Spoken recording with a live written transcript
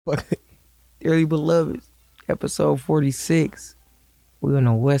Dearly beloved, episode 46. We on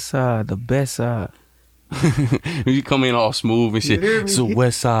the west side, the best side. You come in all smooth and shit. You It's the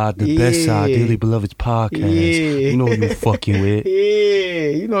west side, the best side, Dearly Beloved's podcast. Yeah. You know what you fucking with. Yeah,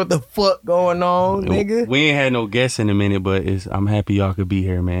 you know what the fuck going on, nigga. We ain't had no guests in a minute, but I'm happy y'all could be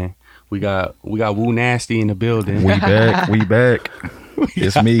here, man. We got Woo Nasty in the building. We back.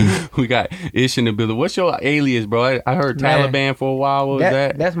 It's me. We got Ish in the building. What's your alias, bro? I heard Man, Taliban for a while. What was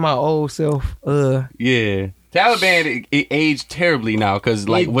that? That's my old self. Yeah. Taliban, it aged terribly now because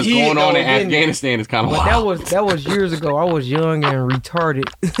like what's going on in Afghanistan is kind of wild. That was years ago. I was young and retarded.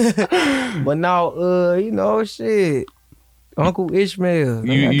 But now, shit. Uncle Ishmael.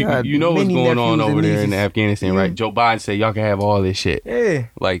 You know what's going on over there in Afghanistan, right? Yeah. Joe Biden said y'all can have all this shit. Yeah.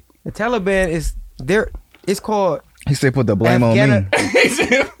 Like the Taliban is there. It's called. He said put the blame on me.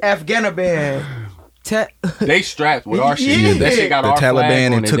 Afghaniban. They strapped with our shit. Yeah. That shit got The our flag Taliban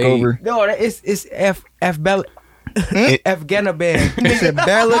on and it. took over. No, it's Afghaniban. He said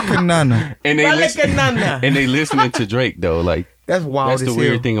Balakanana. And they Balakanana. and they listening to Drake though. Like That's wild. that's the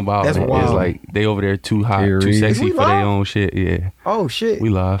weird thing about That's it. wild. It's like they over there too hot, too Period. sexy We for their live? own shit. Yeah, Oh shit. we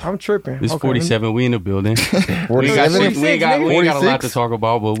live. I'm tripping. It's 47. We in the building. We ain't got 47? shit. We ain't got a lot to 46? talk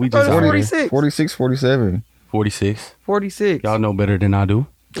about, but we thought just it was out here. 46. 46, 47. 46. 46. Y'all know better than I do.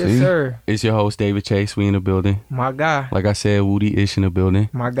 Yes, See? sir. It's your host David Chase. We in the building. My guy. Like I said, Woody Ish in the building.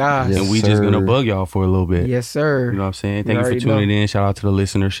 My guy. Yes, And we just gonna sir. bug y'all for a little bit. Yes, sir. You know what I'm saying? You Thank you for already tuning in. Shout out to the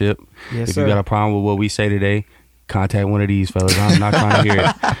listenership. Yes, If sir. you got a problem with what we say today, contact one of these fellas. I'm not trying to hear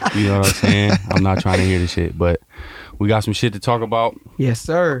it. You know what I'm saying? I'm not trying to hear the shit. But we got some shit to talk about. Yes,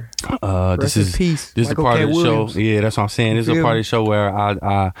 sir. This is peace. this is a Michael part K. of the Williams. show. Yeah, that's what I'm saying. This is a Feel part me? of the show where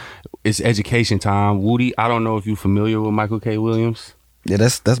I it's education time. Woody, I don't know if you're familiar with Michael K. Williams. Yeah,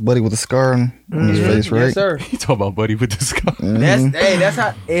 that's Buddy with a scar on his face, right? Yes, sir. You talk about Buddy with the scar. That's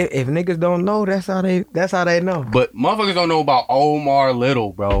how. If niggas don't know, that's how they know. But motherfuckers don't know about Omar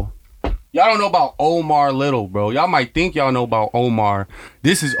Little, bro. Y'all don't know about Omar Little, bro. Y'all might think y'all know about Omar.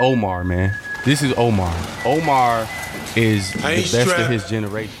 This is Omar, man. This is Omar. Omar is the best of his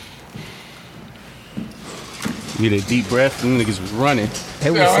generation. You get a deep breath, them niggas was running. They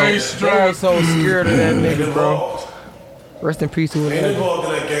was so scared of that nigga, bro. Rest in peace to Ain't him. involved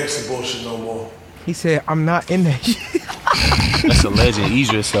in that gangster bullshit no more. He said, "I'm not in that shit." That's a legend,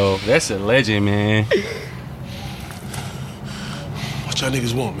 Idris, though. That's a legend, man. What y'all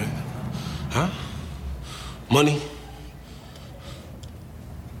niggas want, man? Huh? Money?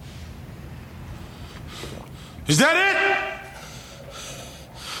 Is that it?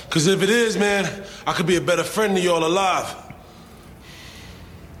 Cause if it is, man, I could be a better friend to y'all alive.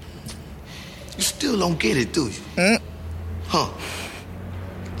 You still don't get it, do you? Huh?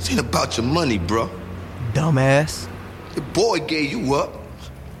 This ain't about your money, bro. Dumbass. The boy gave you up.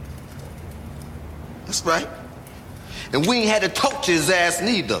 That's right. And we ain't had to talk to his ass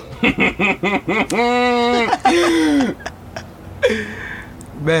neither.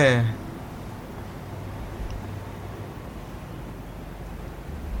 Man.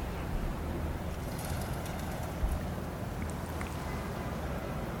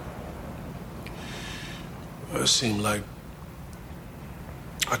 It seemed like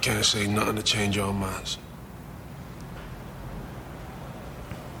I can't say nothing to change your minds.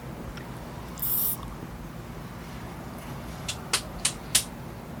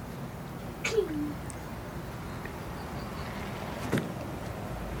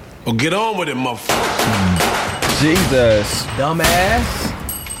 Well, get on with it, motherfucker. Jesus. Dumbass.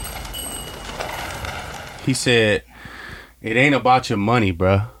 He said, it ain't about your money,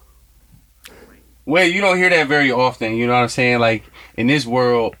 bruh. Well, you don't hear that very often. You know what I'm saying? Like, in this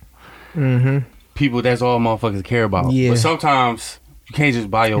world, people, that's all motherfuckers care about. Yeah. But sometimes, you can't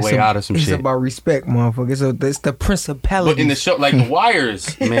just buy your way out of some it's shit. It's about respect, motherfucker. It's the principality. But in the show, like The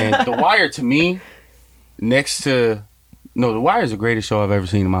Wire's, man, The Wire to me, The Wire is the greatest show I've ever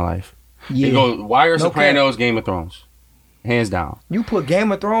seen in my life. Yeah. You go Wire, No Sopranos, Game of Thrones, hands down. You put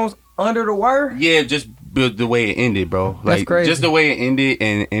Game of Thrones under The Wire? Yeah, just the way it ended, bro. That's Like crazy. just the way it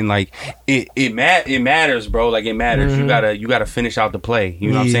ended, and like it matters, bro. Like it matters. You gotta finish out the play. You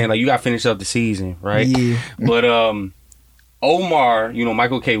know what I'm Yeah. saying? Like you gotta finish up the season, right? Yeah. But Omar,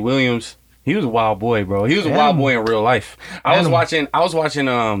 Michael K. Williams, he was a wild boy, bro. He was a wild boy in real life. I was watching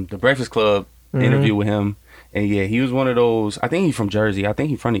the Breakfast Club interview with him, and yeah, he was one of those. I think he's from Jersey. I think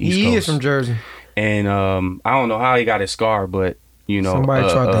he's from the East Coast. He is from Jersey. And I don't know how he got his scar, but Somebody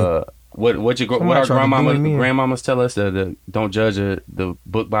tried to. what our tried to do him in. grandmamas tell us, the don't judge the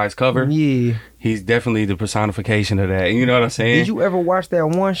book by its cover. Yeah. He's definitely the personification of that. You know what I'm saying? Did you ever watch that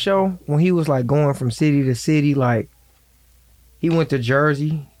one show when he was like going from city to city? Like he went to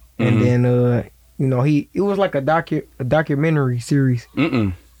Jersey and then you know, it was like a documentary series.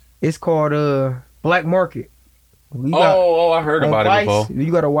 It's called Black Market. I heard about it before.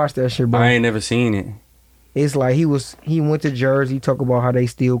 You gotta watch that shit, bro. I ain't never seen it. It's like he went to Jersey, talk about how they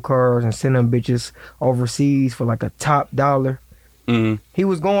steal cars and send them bitches overseas for like a top dollar. He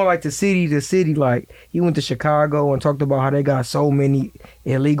was going like to city to city. Like he went to Chicago and talked about how they got so many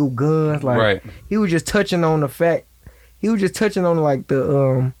illegal guns. Like he was just touching on the fact. He was just touching on like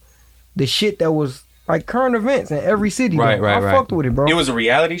the shit that was like current events in every city. I fucked with it, bro. It was a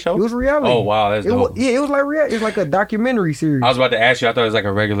reality show? It was a reality. Oh, wow, that's dope. It was like it's like a documentary series. I was about to ask you. I thought it was like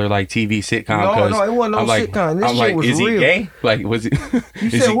a regular like TV sitcom. No, it wasn't no sitcom. This shit was is real. He gay? Like, was he?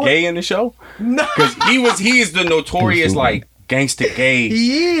 Is he gay in the show? No, because he is the notorious like gangster gay.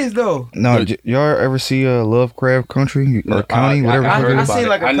 He is though. No, y'all ever see Lovecraft Country or County, whatever? I seen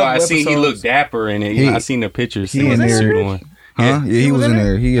like a couple I seen he looked dapper in it. I seen the pictures. He in there. Huh? Yeah, he was in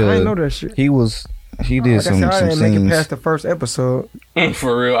there. I didn't know that shit. He did some I didn't make it scenes. past the first episode.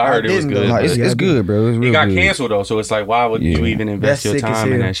 For real, I heard it was good. No, it's good, bro. It's real It got good. canceled though, so it's like, why would you even invest your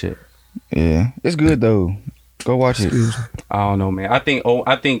time in that shit? Yeah, it's good though. Go watch it. I don't know, man. I think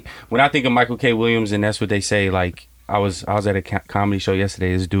when I think of Michael K. Williams, and that's what they say. Like I was at a comedy show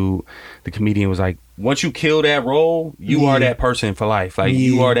yesterday. This dude, the comedian, was like, once you kill that role, you are that person for life. Like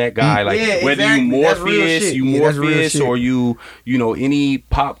you are that guy. Like whether you Morpheus, or you know, any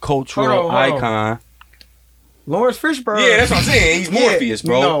pop cultural icon. Lawrence Fishburne. Yeah, that's what I'm saying. He's Morpheus,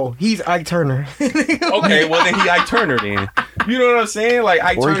 bro. No, he's Ike Turner. Okay, well then he Ike Turner then. You know what I'm saying? Like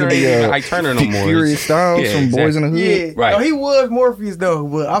Ike Turner ain't even Ike Turner no more. Furious Styles from Boys in the Hood. Yeah, right. No, he was Morpheus though,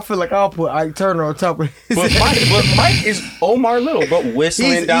 but I feel like I'll put Ike Turner on top of his. But Mike is Omar Little, bro.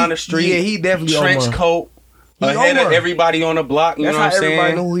 Whistling down the street. Yeah, he definitely trench Omar. coat. Ahead of everybody on the block. You That's know what I'm saying?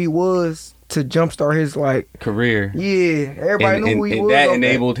 Everybody knew who he was to jumpstart his like career. Yeah, everybody knew who he was. And that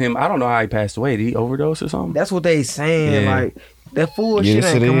enabled him. I don't know how he passed away. Did he overdose or something? That's what they saying. Yeah. Like that fool shit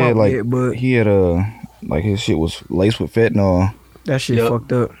ain't come up like, yet, but he had like his shit was laced with fentanyl. That shit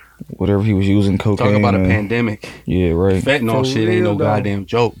fucked up. Whatever he was using, cocaine. Talk about a pandemic. Yeah, right. Fentanyl shit ain't no goddamn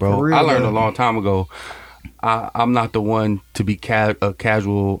joke, bro. I learned a long time ago. I'm not the one to be a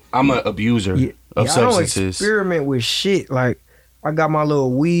casual. I'm an abuser of substances. I don't experiment with shit. Like I got my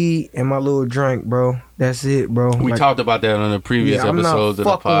little weed and my little drink, bro. That's it, bro. We talked about that on the previous episodes of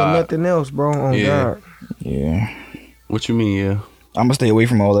the pod. I'm not fucking with nothing else, bro. On God. Yeah. What you mean, yeah? I'm gonna stay away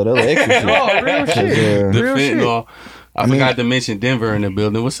from all that other extra shit. Oh, real shit. The fentanyl. I forgot to mention Denver in the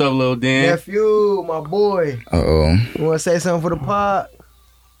building. What's up, little Dan? Nephew, my boy. Uh-oh. You want to say something for the pod?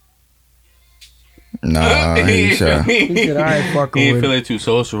 Nah, he said I ain't fucking He ain't with feeling too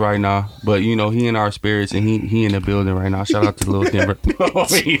social right now, but you know he in our spirits and he in the building right now. Shout out to little Denver.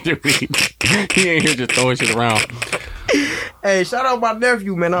 He ain't here just throwing shit around. Hey, shout out my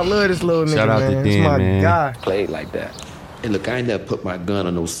nephew, man. I love this little nigga, Shout out man. to It's Dan, my man. guy. Played like that. Hey, look, I ain't never put my gun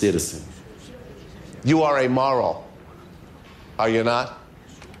on no citizen. You are amoral, are you not?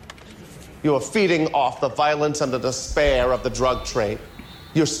 You are feeding off the violence and the despair of the drug trade.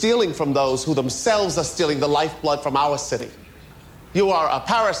 You're stealing from those who themselves are stealing the lifeblood from our city. You are a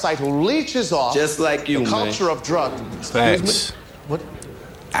parasite who leeches off Just like you, the culture of drug. Facts. What?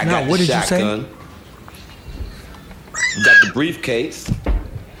 I No, got what the did you say? shotgun. Got the briefcase.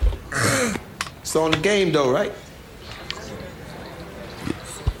 It's on the game though, right?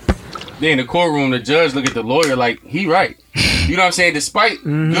 Then in the courtroom, the judge look at the lawyer like he right. You know what I'm saying? Despite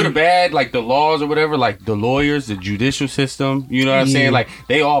good or bad, like the laws or whatever, like the lawyers, the judicial system, you know what I'm saying? Like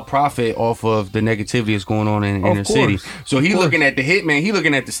they all profit off of the negativity that's going on in the city. So he looking at the hitman, he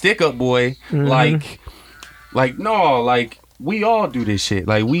looking at the stick up boy, like no, like we all do this shit.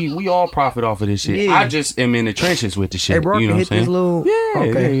 Like we all profit off of this shit. Yeah. I just am in the trenches with the shit. Hey, bro, you know hit what I'm this saying? little. Yeah,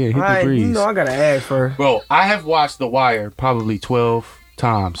 okay. hit the Alright, breeze. You know, I gotta ask first. Bro, I have watched The Wire probably 12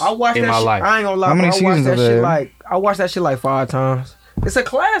 times I watched in that my shit. life. I ain't gonna lie. How many bro, seasons is there? I watched that shit like 5 times. It's a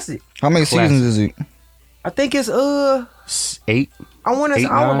classic. How many seasons is it? I think it's 8. I want Eight,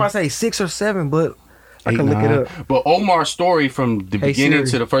 to. I nine. want to say 6 or 7, but I 8, can look 9. it up. But Omar's story from the beginning Siri.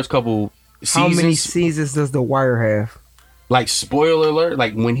 to the first couple seasons. How many seasons does The Wire have? Like, spoiler alert,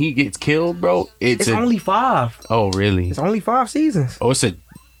 like when he gets killed, bro, It's only 5. Oh, really? It's only 5 seasons. Oh, it's a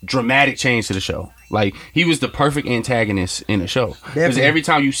dramatic change to the show. Like, he was the perfect antagonist in the show. Because Definitely. every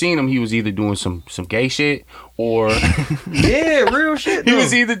time you seen him, he was either doing some gay shit or Yeah, real shit. he though.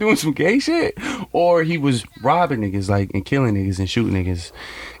 was either doing some gay shit or he was robbing niggas, like, and killing niggas and shooting niggas.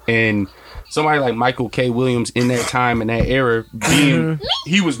 And somebody like Michael K. Williams in that time, in that era, being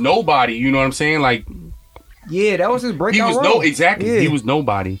he was nobody, you know what I'm saying? Like, Yeah, that was his breakout role. Exactly. He was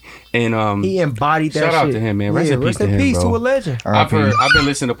nobody, and he embodied that. Shout shit. out to him, man. Rest in peace to bro. a legend. I've been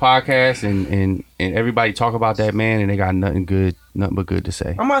listening to podcasts and everybody talk about that man, and they got nothing but good to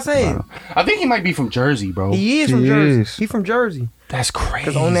say. I'm not saying. I think he might be from Jersey, bro. He is from Jersey. He from Jersey. That's crazy.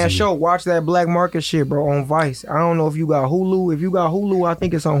 Because on that show, watch that Black Market shit, bro, on Vice. I don't know if you got Hulu. If you got Hulu, I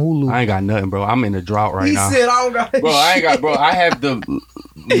think it's on Hulu. I ain't got nothing, bro. I'm in a drought right now. He said I don't got bro, I ain't got, bro. I have the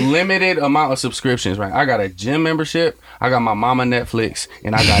limited amount of subscriptions, right? I got a gym membership. I got my mama Netflix,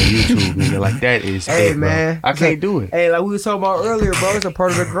 and I got YouTube, nigga. Like, that is it, man. Bro. I can't do it. Hey, like we was talking about earlier, bro, it's a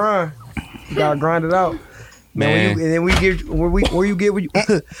part of the grind. You gotta grind it out. Man, and then when you get where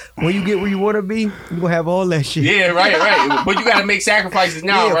you want to be, you gonna have all that shit. Yeah, right. But you gotta make sacrifices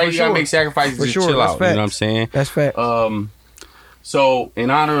now, right? You gotta make sacrifices to chill out. You know what I'm saying? That's fact. So in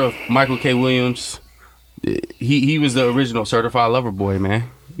honor of Michael K. Williams, he was the original certified lover boy, man.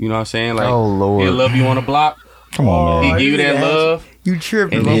 You know what I'm saying? Like, oh Lord, he'll love you on the block. Come on, man. He give you that love. You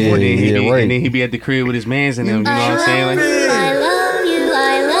tripping, and then he be at the crib with his mans and them. You know what I'm saying? Like, I love you.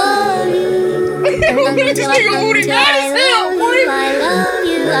 I love you. This nigga Woody mad as hell, boy. I love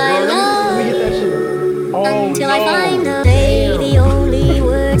you. I love you. Until I find the day, the only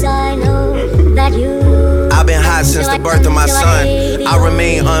words I know that you. I've been hot since the birth of my son. I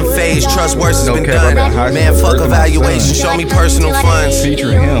remain unfazed. Trust worse has been done. Man, fuck evaluation. Show me personal funds.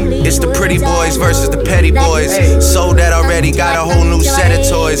 Featuring him. It's the pretty boys versus the petty boys. Sold that already. Got a whole new set of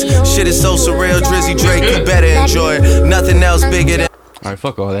toys. Shit is so surreal. Drizzy Drake, you better enjoy it. Nothing else bigger than. All right,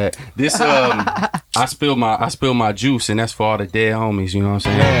 fuck all that. This I spilled my juice, and that's for all the dead homies. You know what I'm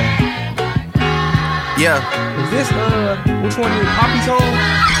saying? Yeah. Is this which one is Poppy's home?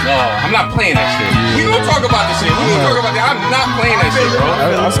 No, I'm not playing that shit. We gonna talk about this shit. We gonna talk about that. I'm not playing that shit, bro.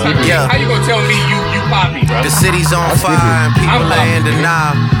 Yeah. How you gonna tell me you Poppy, bro? The city's on fire and people are in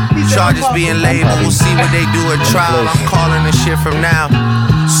denial. Charges being labeled. We'll see what they do at trial. I'm calling this shit from now.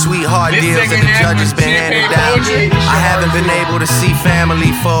 Sweetheart deals that the judges been handed down. I haven't been able to see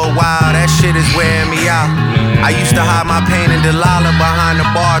family for a while. That shit is wearing me out. I used to hide my pain in Delilah behind the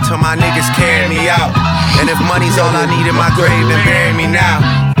bar till my niggas carry me out. And if money's all I need in my grave, then bury me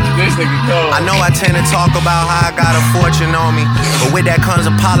now. I know I tend to talk about how I got a fortune on me, but with that comes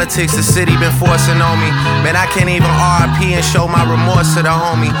the politics the city been forcing on me. Man, I can't even RIP and show my remorse to the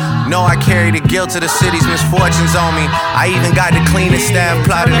homie. No, I carry the guilt of the city's misfortunes on me. I even got the cleanest staff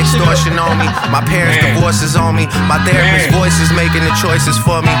plotting extortion on me. My parents' divorces on me. My therapist's voice is making the choices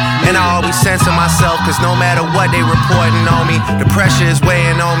for me. And I always censor myself, cause no matter what they reporting on me, the pressure is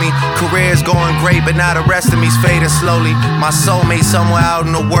weighing on me. Career's going great, but now the rest of me's fading slowly. My soulmate somewhere out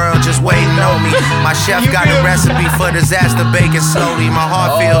in the world just waiting on me. My chef got a recipe for disaster baking slowly. My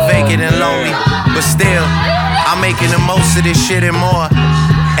heart feel vacant and lonely, but still, I'm making the most of this shit and more.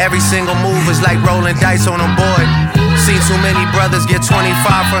 Every single move is like rolling dice on a board. Seen too many brothers get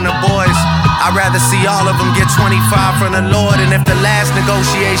 25 from the boys. I'd rather see all of them get 25 from the Lord. And if the last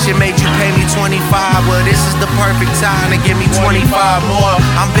negotiation made you pay me 25, well, this is the perfect time to give me 25 more.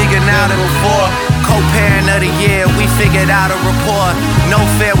 I'm bigger now than before. Co-parent of the year, we figured out a rapport. No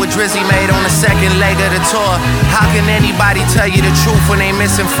fair with Drizzy made on the second leg of the tour. How can anybody tell you the truth when they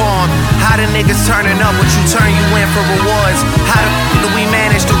misinformed? How the niggas turning up what you turn you in for rewards? How the do we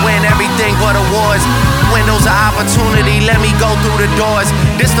manage to win everything but awards? Windows of opportunity, let me go through the doors.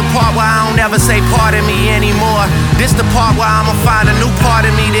 This the part where I don't ever say pardon me anymore. This the part where I'ma find a new part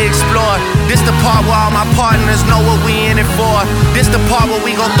of me to explore. This the part where all my partners know what we in it for. This the part where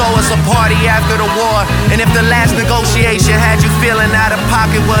we gon' throw us a party after the war. And if the last negotiation had you feeling out of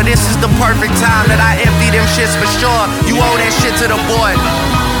pocket, well, this is the perfect time that I empty them shits for sure. You owe that shit to the boy.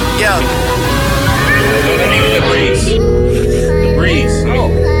 Yeah. The breeze. The breeze. Oh.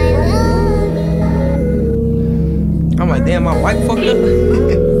 I'm like, damn, my wife fucked up.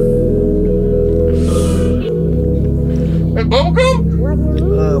 That's bubblegum?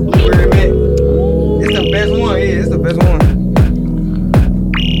 Blueberry mint. It's the best one. Yeah, it's the best one.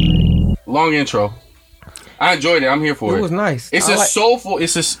 Long intro. I enjoyed it. I'm here for it. It was nice. It's a soulful.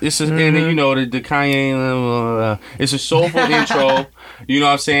 It's a. And then, you know, the Kanye. It's a soulful intro. You know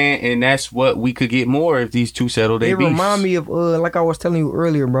what I'm saying? And that's what we could get more if these two settle their beefs. It remind me of like I was telling you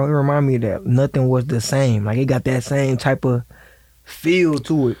earlier, bro. It remind me of that nothing was the same. Like it got that same type of feel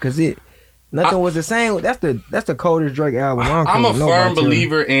to it, cause nothing was the same. That's the coldest Drake album. I'm a firm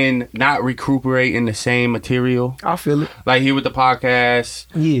believer in not recuperating the same material. I feel it. Like here with the podcast.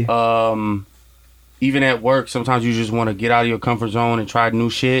 Yeah. Even at work, sometimes you just want to get out of your comfort zone and try new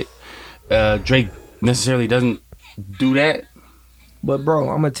shit. Drake necessarily doesn't do that. But bro,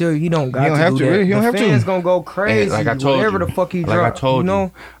 I'm gonna tell you, he don't got to do that. He don't have to. The fans gonna go crazy. Like I told whatever you. the fuck he like drop. I told you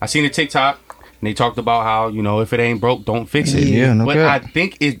know? I seen a TikTok. And they talked about how, you know, if it ain't broke, don't fix it. Yeah, no but cap. I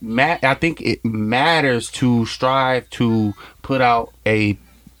think it matters to strive to put out a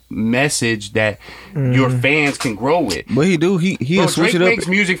message that your fans can grow with. But he'll switch Drake it up. makes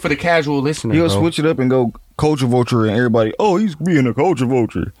music for the casual listener. He'll switch it up and go culture vulture, and everybody, oh, he's being a culture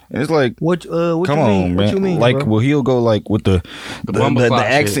vulture, and it's like, what come you on, mean? man. What you mean, like, bro? well, he'll go like with the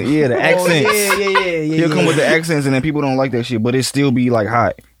accent, the accents. Yeah. He'll come with the accents, and then people don't like that shit, but it still be like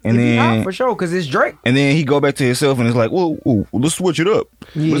hot. And then for sure, because it's Drake. And then he go back to himself, and it's like, well, let's switch it up.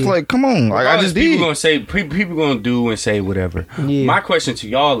 Yeah. But it's like, come on, like, I just did. People gonna do and say whatever. Yeah. My question to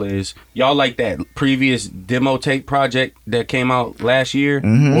y'all is, y'all like that previous demo tape project that came out last year,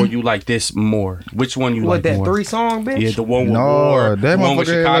 or you like this more? Which one you like that more? 3-song bitch? Yeah, the one with War, the one with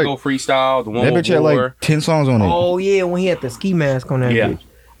Chicago Freestyle, the one that with bitch had War. like 10 songs on it. Oh yeah, when he had the ski mask on that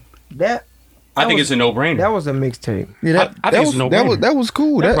bitch. I think it's a no-brainer. That was a mixtape. Yeah, I think it's a no-brainer. That was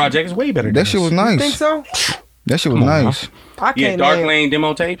cool. That project is way better than that shit was nice. You think so? That shit was nice. Dark Lane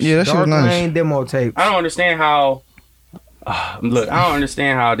demo tapes. Yeah, that shit was nice. Dark Lane demo tapes. I don't understand how. Look, I don't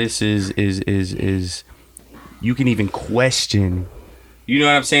understand how this is. You can even question. You know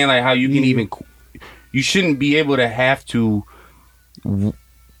what I'm saying? Like how you can even. You shouldn't be able to have to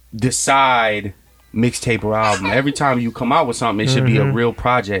decide mixtape or album. Every time you come out with something, it should be a real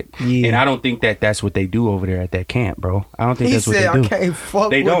project. Yeah. And I don't think that's what they do over there at that camp, bro. I don't think that's what they do. I can't fuck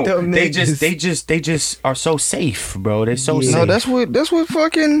they with don't. Them they niggas. just are so safe, bro. They're so safe. No, that's what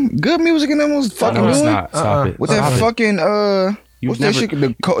fucking Good Music and them was fucking doing. Stop it. With that fucking what's that shit?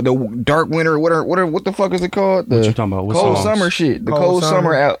 The Dark Winter, what the fuck is it called? What you talking about? What Cold songs? Summer shit. The Cold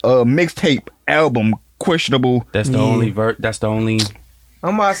Summer mixtape album, questionable. That's the only That's the only.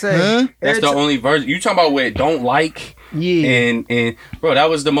 I'm about to say that's the only version. You talking about what don't like? Yeah. And bro,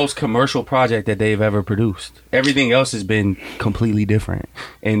 that was the most commercial project that they've ever produced. Everything else has been completely different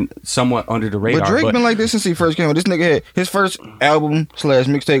and somewhat under the radar. But Drake been like this since he first came out. This nigga had his first album /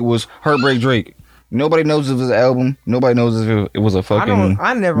 mixtape was Heartbreak Drake. Nobody knows if it was an album. Nobody knows if it was a fucking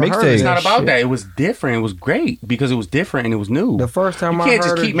I never mixtape. heard of It's not about shit. that. It was different. It was great because it was different and it was new. The first time I you can't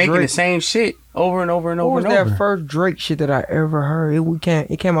heard just keep of making Drake, the same shit over and over and over what and was over. that first Drake shit that I ever heard?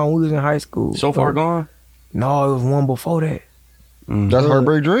 It came out when we was in high school. So Far Gone? No, it was one before that. That's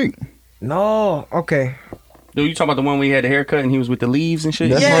Heartbreak Drake. No, okay. Dude, you talking about the one where he had the haircut and he was with the leaves and shit?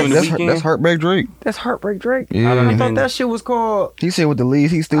 That's Heartbreak Drake. That's Heartbreak Drake. Yeah. I thought that shit was called He said with the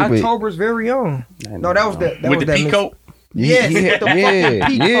leaves, he's stupid. October's Very Own. No, that was that. with the peacoat? Yes, Yeah.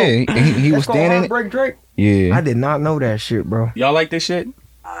 He was standing. Heartbreak Drake. Yeah. I did not know that shit, bro. Y'all like this shit?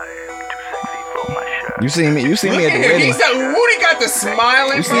 You see me at the wedding. Woody got the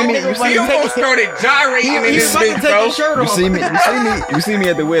smiling. You see me? He almost started gyrating in this bitch, bro. You see me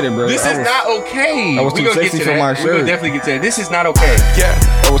at the wedding, bro. This is not okay. I was too sexy for my shirt. We're gonna definitely get to that. This is not okay. Yeah.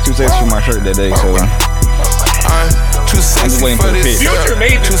 I was too sexy for my shirt that day, so I'm too sexy for this. Future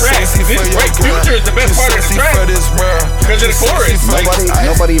made the track. Future is the best part of the track because of the chorus.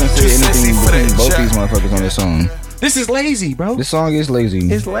 Nobody even said anything between both these motherfuckers on this song. This is lazy, bro. This song is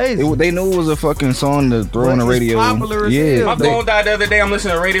lazy. It's lazy. They knew it was a fucking song to throw on the radio. Popular as Yeah, hell. My phone died the other day. I'm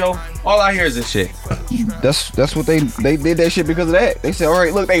listening to radio. All I hear is this shit. that's what they did that shit because of that. They said, all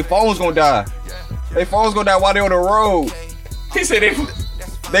right, look, they phone's gonna die. They phone's gonna die while they on the road. He said they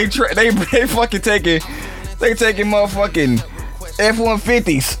fucking taking motherfucking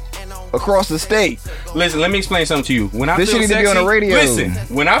F-150s across the state. Listen, let me explain something to you. When I This feel shit need to sexy, be on the radio. Listen,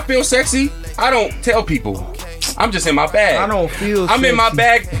 when I feel sexy, I don't tell people. I'm just in my bag. I don't feel I'm sexy. in my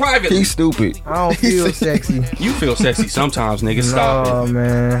bag privately. He's stupid. I don't feel sexy. You feel sexy sometimes, nigga. Stop No, it.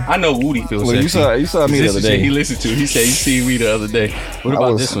 man. I know Woody feels Well, sexy. you saw me the This other is shit day. he listened to. He said he seen me the other day. What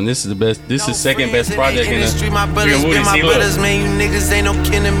about this one? This is the best. This is second best project in the street. My brothers Woody, been my see, look. brothers, man. You niggas ain't no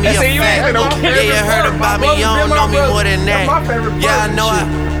kin to me. That's a it, you fact. ain't no kin. Yeah, you heard about me. You don't know me more than that. That's my favorite part Yeah, I of know. the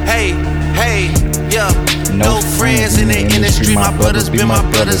Hey, yeah. No friends in the industry. My brothers been my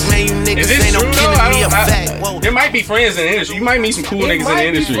brothers, man. You Is niggas this ain't no true kin though? to me. A fact. Whoa. There might be friends in the industry. You might meet some cool niggas in the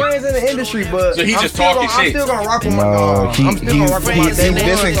industry. Friends in the industry, but So he I'm just still talking gonna, shit. I'm still gonna rock with my No, dog. he- I'm still gonna rock with my he day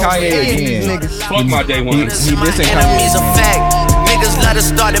dissing one. Kanye again. Niggas. Fuck my day one. He dissing Enemies a fact. Niggas let us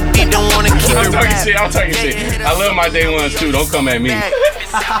start a beat, don't wanna keep I'm it talking rap. shit. I'm talking shit. I love my day ones too. Don't come at me.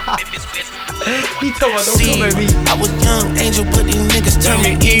 He told me, don't come at me. I was young angel, but these niggas turn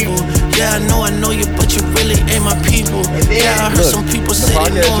me evil. Yeah, I know you, but you really ain't my people. Yeah, I heard Look, some people the say they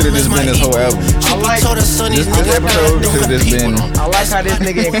podcast know should've him as just my been this whole equal. album. Triple told us, son, these This niggas episode don't should've got just people. been- I like how this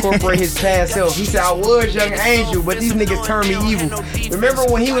nigga incorporate his past self. He said, I was young angel, but these niggas turned me evil. Remember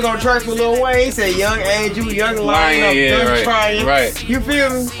when he was on tracks with Lil Wayne? He said, young angel, young lion, Yeah, young right, trying. right. You feel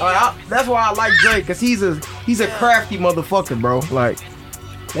me? That's why I like Drake, because he's a crafty motherfucker, bro. Like,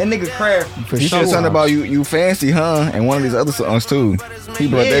 That nigga crafty for He sure. said something about you fancy, huh? And one of these other songs too. He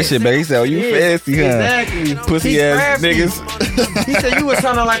brought that shit back. He said, "Oh, you fancy, huh? Exactly. Pussy He ass crafty. niggas." He said you was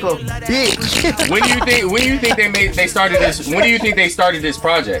sounding like a bitch. When do you think they started this? When do you think they started this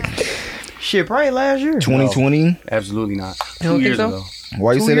project? Shit, probably last year. 2020. Absolutely not. You don't 2 think years so? ago.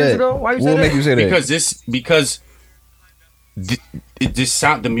 Why you 2 say years that? ago? Why you say What that? make you say that?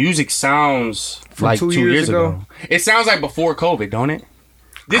 The music sounds From like 2 years ago. ago? It sounds like before COVID, don't it?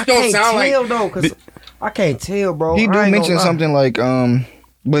 This I don't can't sound tell, like though, cause I can't tell, bro. He I do ain't mention gonna lie. something like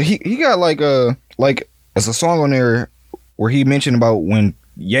but he got like it's a song on there where he mentioned about when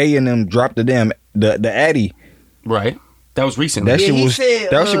Ye and them dropped the Addy. right. That was recent. That shit he was said,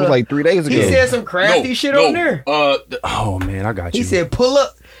 that shit was like 3 days ago. He said some crafty shit on there. Oh man, I got you. He said pull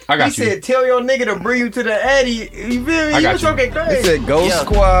up. I got he you. said tell your nigga to bring you to the Addy. You feel me? I He got was you. talking crazy. He said Ghost Yeah.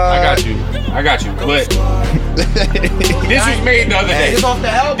 Squad. I got you. But this was made the other day. It's off the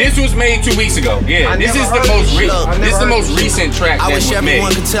album. This was made 2 weeks ago. Yeah, I this never is the heard most this shit. I never this is the heard most this shit. recent track I that wish was everyone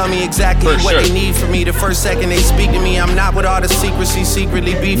made. could tell me exactly For what sure. they need from me. The first second they speak to me, I'm not with all the secrecy,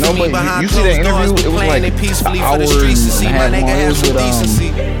 secretly beefing No, me but behind you see that closed doors. interview? We It was playing like it peacefully an for the hour streets to see. and a My half nigga long. It has was some with, decency.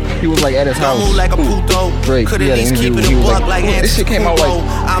 He was like at his Don't house. move like a puto. Drake, Could he at had an least keep interview. it He a was buck like, like this shit came out Anticulo. like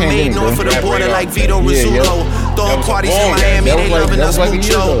I pandemic, made known for the bro. border like Vito Yeah, Rizzuto. That Throwing was a parties long in Miami, that they was like- loving that us was like a year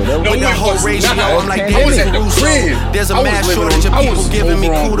mucho. ago. That was With like- the No, whole it was ratio, not. I'm like I was David at the Caruso. crib. There's a I was mass living shortage of on- I people was giving me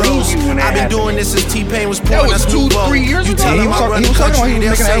over on kudos. Greenview when that I've been happened. doing this since T-Pain was That pouring was us 2-3 years You ago. tell He them was I talking- run he the was talking about country, he was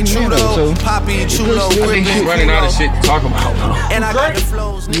they'll say making an album Trudeau, though, so- Poppy and Chulo. I think he's running out of shit to talk about. And I got the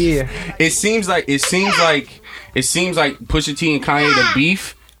flows. Yeah. It seems like Pusha T and Kanye the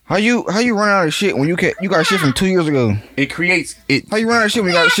beef. How you run out of shit when you got shit from 2 years ago? It creates it. How you run out of shit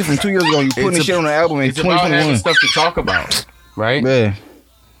when you got shit from 2 years ago? And you putting this shit on the album in It's about having 2021. stuff to talk about, right? Yeah,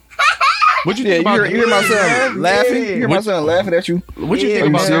 What you yeah. think You about? hear my son laughing? You hear my What- son laughing at you? What you Yeah,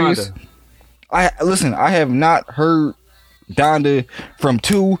 think about man. Donda? Listen. I have not heard Donda from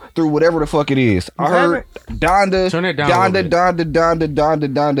 2 through whatever the fuck it is. I heard Donda, Turn it down a little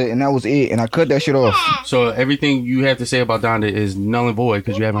Donda, and that was it. And I cut that shit off. So everything you have to say about Donda is null and void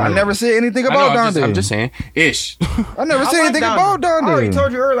because you haven't. I Heard never it. said anything I know, about I'm Donda. just saying, ish. I never said I like anything Donda. about Donda. I already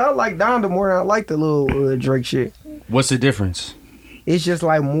told you earlier. I like Donda more than I like the little Drake shit. What's the difference? It's just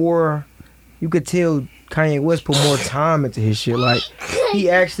like more. You could tell Kanye West put more time into his shit. Like he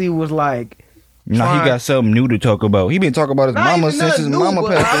actually was like. Nah, he got something new to talk about. He been talking about his Not mama even since his nothing new, mama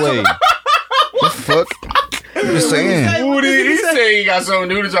but passed away. The fuck? I'm just saying. Woody, he say he got something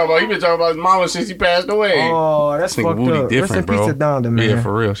new to talk about. He been talking about his mama since he passed away. Oh, that's This nigga fucked Woody up. different, Rest in bro. peace to Donda, man. Yeah,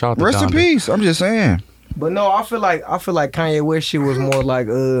 for real. Shout out to Rest Donda. in peace. I'm just saying. But no, I feel like Kanye West shit was more like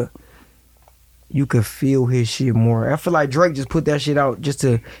you could feel his shit more. I feel like Drake just put that shit out just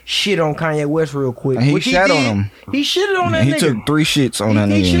to shit on Kanye West real quick. And he which shat did. on him. He shitted on that He nigga. took 3 shits on that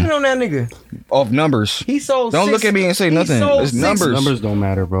He shitted nigga. on that nigga. Off numbers. He sold. Don't look at me and say nothing. It's numbers. Numbers don't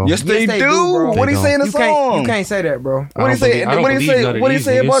matter, bro. Yes, they do. bro. What do you They say in the You song? can't say that, bro. What do you say? I don't What do you believe say? none of What do you these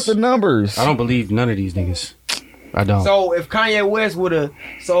say about niggas. the numbers? I don't believe none of these niggas. I don't. So if Kanye West would have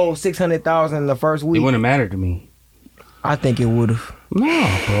sold 600,000 in the first It week, wouldn't matter to me. I think it would have.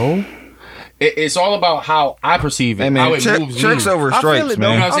 No, bro. It's all about how I perceive it. Hey how man, it moves checks me. over I feel stripes, it, You know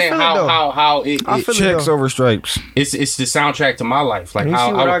man. what I'm saying? I feel it, though. How it I feel it, Checks though. over stripes. it's the soundtrack to my life. Like You how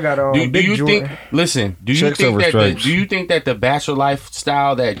see what I got on, do Big you Jordan. think? Listen, do you Checks think over that stripes. do you think that the bachelor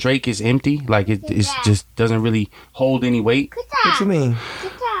lifestyle that Drake is empty? Like it just doesn't really hold any weight. What you mean?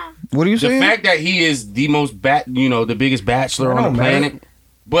 What are you The saying? fact that he is the most the biggest bachelor It on the don't matter. planet.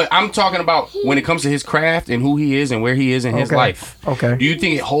 But I'm talking about when it comes to his craft and who he is and where he is in his Okay. life. Okay. Do you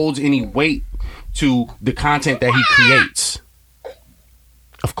think it holds any weight to the content that he creates?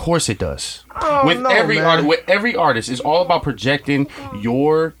 Of course it does. Oh, With no, every man. artist, it's all about projecting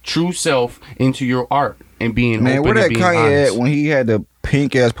your true self into your art and being Man, open where and that being Kanye honest. at when he had the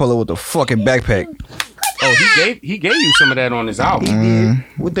pink ass polo with the fucking backpack? Oh, he gave you some of that on his album. He did.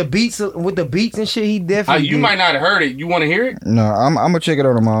 With the beats and shit, he definitely You did. might not have heard it. You want to hear it? No, I'm gonna check it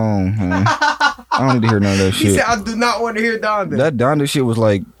out on my own. Man. I don't need to hear none of that He shit. said, I do not want to hear Donda. That Donda shit was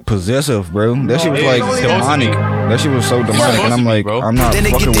like possessive, bro. That shit was it like is. It's supposed to be. demonic. That shit was so demonic, and I'm like, bro. I'm not Then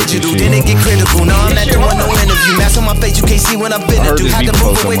it fucking get with this digital, then it shit. get critical. Now I'm not doing no interview. Mask on my face, you can't see what I'm I finna heard do. this Had beat to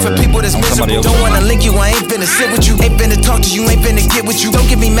move before away from somewhere. people that's On somebody miserable. else's Don't wanna link you, I ain't finna sit with you. Ain't finna talk to you, ain't finna get with you. Don't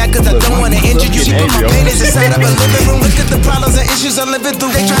get me mad cause I don't wanna injure you. She put my pain inside of a living room. Look at the problems and issues I'm living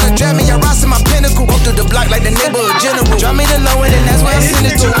through. They try to drag me, I rise to my pinnacle. Walk through the block like the neighborhood general. Drop me the low end and that's why I send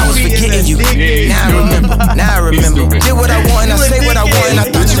it to. I was forgetting you. Now I remember, now I remember. Did what I want and I say what I want and I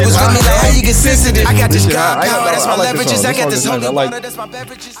thought you was with me. Like how you get sensitive. I got this God, but that's my I like this leverages. song. I got this This song holy is nice. water, that's my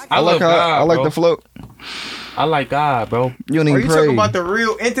beverages. I like love God, I like bro. the flow. I like God, bro. You don't even Are you pray. talking about the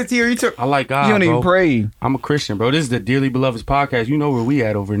real entity, or you talking? I like God, You don't bro. even pray. I'm a Christian, bro. This is the Dearly Beloveds podcast. You know where we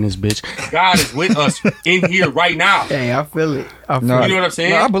at over in this bitch. God is with us in here right now. Hey, I feel it. You know what I'm saying?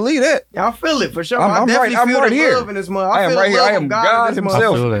 No, I believe that. I feel it for sure. I'm I definitely right- I'm feel right the here. love in this month. I am feel right the here. love I of am God God in this month.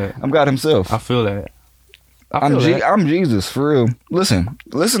 himself. I feel that. I'm God himself. I feel that. I'm Jesus for real. Listen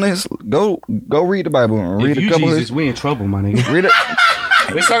to this. Go read the Bible and read If a you couple Jesus, of. we in trouble, my nigga. Read it.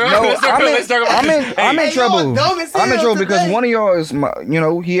 Let's talk about this. I'm in trouble. dumb as I'm in hell trouble because today. one of y'all is,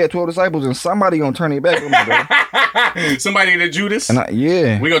 he had 12 disciples and somebody gonna turn it back on me, bro. Somebody to Judas. And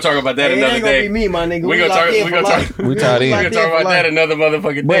yeah, We gonna talk about that Hey, it another ain't gonna day. be me, my nigga. We gonna locked talk- in we for gonna life. talk- we tied in. We can talk about that another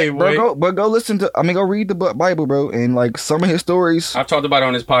motherfucking day, boy. but go listen to. Go read the Bible, bro, and like some of his stories. I've talked about it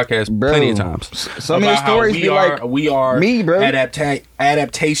on this podcast Bro, plenty of times. some of his About how stories be like we are me, bro.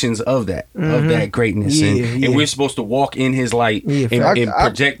 adaptations of that greatness, Yeah. and we're supposed to walk in His light Yeah, and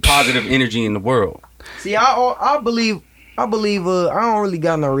project positive energy in the world. See, I believe. I don't really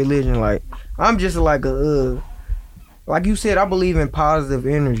got no religion. Like, I'm just like like you said, I believe in positive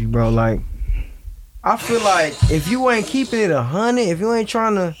energy, bro. Like, I feel like if you ain't keeping it 100, if you ain't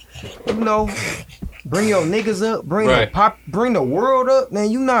trying to, bring your niggas up, bring the world up, then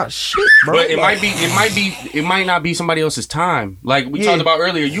you not shit, bro. But it might not be somebody else's time. Like we talked about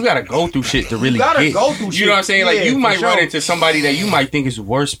earlier, you gotta go through shit to really get. Go through shit. You know what I'm saying? Like Yeah, you for might sure. run into somebody that you might think is the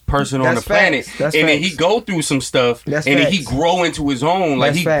worst person on That's the planet, facts. That's and then facts. he go through some stuff, That's and then he facts. grow into his own. Like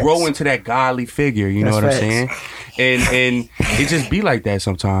That's he facts. grow into that godly figure. You know what That's I'm saying? And it just be like that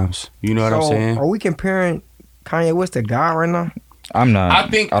sometimes. You know what I'm saying? Are we comparing Kanye West to God right now? I'm not. I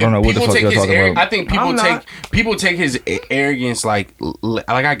think I don't know what the people fuck take you're his talking about. I think people take his arrogance like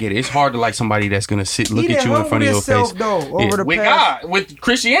I get it. It's hard to like somebody that's gonna look at you in front of your face. With God, with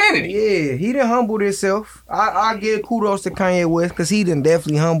Christianity. Yeah, he done humbled himself. I give kudos to Kanye West because he done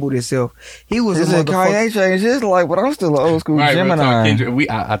definitely humbled himself. He was a motherfucker. Kanye changed his life, but I'm still an old school Right, Gemini.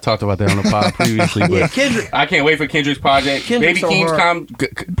 I talked about that on the pod previously, but Kendrick. I can't wait for Kendrick's project. Kendrick's Baby so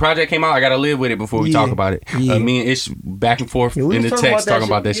Keem's project came out. I gotta live with it before we talk about it. Yeah. Me and Ish back and forth Yeah, we in was the talking text about talking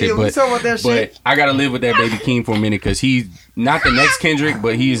about that shit. Yeah, we was talking about that shit. But I gotta live with that Baby Keem for a minute because he's not the next Kendrick,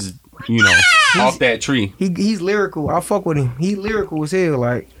 but he's off that tree. He's lyrical. I fuck with him. He lyrical as hell.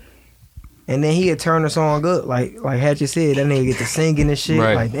 Like, and then he'd turn the song up. Like Hatchet said, that nigga get to singing and shit.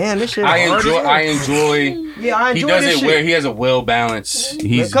 Right. Like, damn, this shit. I hard as hell. enjoy. Yeah, I enjoy He does this it shit. where he has a well balanced.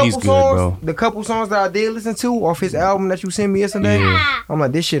 He's couple good, songs, bro. The couple songs that I did listen to off his album that you sent me yesterday, Yeah. I'm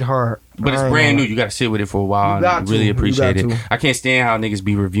like, this shit hard. But it's I ain't brand new. gonna- You got to sit with it for a while You got and to. really You appreciate got it. to. I can't stand how niggas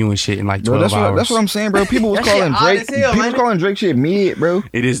be reviewing shit in like 12 Bro, hours. that's what I'm saying, bro. People was That shit calling odd Drake. as hell, People ain't it? calling Drake shit mid, bro.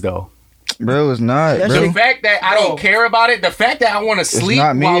 It is though. Bro, it's not, That bro. The fact that I don't care about it, the fact that I want to sleep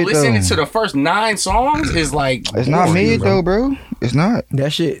not while mid, listening though. to the first 9 songs is like It's not boring, mid though, bro. It's not.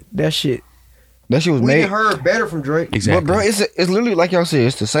 That shit. That shit was We made. done heard better from Drake. Exactly. But bro, it's literally like y'all said.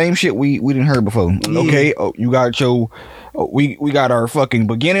 It's the same shit we didn't heard before. Okay, you got we got our fucking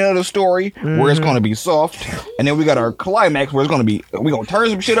beginning of the story where it's gonna be soft, and then we got our climax where it's gonna be we gonna turn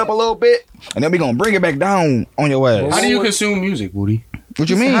some shit up a little bit, and then we gonna bring it back down on your ass. How do you consume music, Woody? What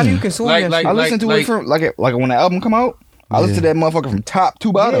you mean? How do you consume Like- that like- shit? I listen to it from like when the album come out. I listen to that motherfucker from top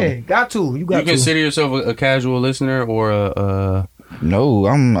to bottom. Yeah, got to. You got You to. consider yourself a casual listener or a No,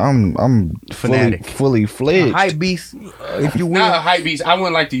 I'm Fanatic. fully fledged. Hype beast, if you will. not a hype beast? I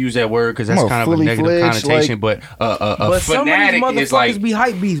wouldn't like to use that word because that's I'm a kind of a fully negative fledged, connotation. But But some of these fanatic motherfuckers is like be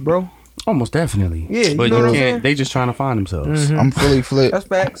hype beasts, bro. almost definitely. Yeah, you but know you what I'm can't. saying? They just trying to find themselves. I'm fully fledged. That's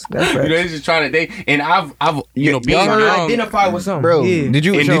facts. That's You know, facts. they just trying to. And I've Yeah, being y'all heard- young. Identify with something, Bro, Yeah. did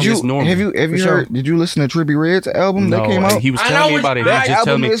you And did you just normal, have you for sure. heard? Did you listen to Trippie Red's album No, that came out? he was I telling know me it's about it. He that was just telling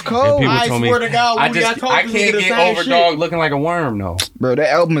album me. is cold. And people I told me, swear to God, I Woody, just I told I this can't nigga the get same over shit. dog looking like a worm though. Bro, that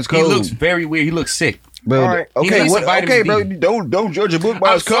album is He cold. looks very weird. He looks sick. Bro, All right. He okay, needs what? some vitamin Okay, D. bro, don't judge a book by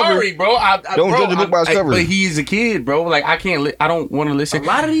I'm its cover. sorry, bro. Don't judge a book by its cover. But he's a kid, bro. Like I can't. I don't want to A listen.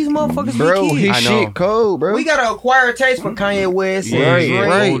 lot of these motherfuckers Bro, be his kids. I know. shit cold, bro. We gotta acquire a taste for Kanye West. and Right, Drake.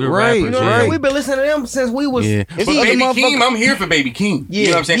 right, older right. rappers, You know what I'm yeah. saying? We've been listening to them since we was. Yeah, but It's other Baby motherfuckers- Keem, I'm here for Baby Keem. Yeah, You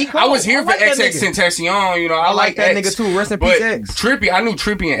know what I'm saying? he I cold. was here I for like that XX nigga. Tentacion. You know, I like that X, nigga too. Rest in but peace, X. Trippy, I knew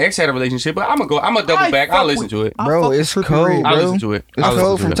Trippy and X had a relationship, but I'm gonna double I back. fuck I'll listen with- to it. I Bro, fuck it's with Trippie cold, Red. I'll bro. listen to it. It's I'll listen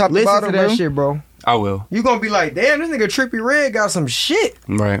cold to from it. top to Listen bottom, to that bro. shit, bro. I will. You gonna be like, damn, this nigga Trippie Red got some shit.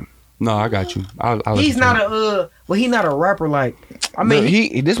 Right. No, I got you. I'll He's listen not to it. but he not a rapper like. I mean,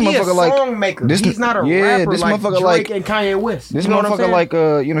 this he motherfucker a like song maker. He's not a rapper this like motherfucker Drake like and Kanye West. This you know motherfucker like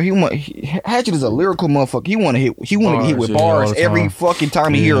Hatchet is a lyrical motherfucker. He want to hit with bars every fucking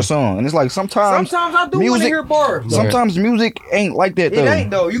time he hear a song, and it's like sometimes I do want to hear bars. Sometimes music ain't like that though. It ain't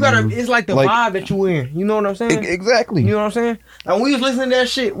though. You gotta. It's like the vibe that you in. You know what I'm saying? Exactly. You know what I'm saying? And we was listening to that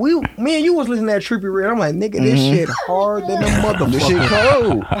shit. Me and you was listening to that Trippie Redd. I'm like, nigga, this shit hard than a motherfucker. This shit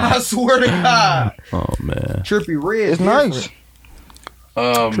cold. I swear to God. Oh man, Trippie Redd. It's nice.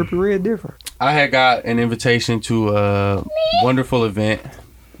 Trippie Redd different. I had got an invitation to a wonderful event,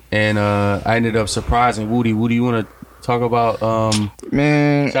 and I ended up surprising Woody. Woody, you want to talk about?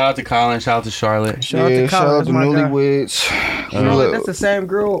 Man, shout out to Colin. Shout out to Charlotte. Shout out to Newlyweds. That's the same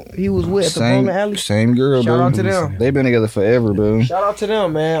girl he was with at the bowling alley. Same girl, Shout bro. out to them. They've been together forever, bro. Shout out to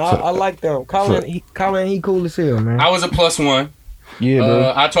them, man. I like them. Colin, he cool as hell, man. I was a +1. Yeah,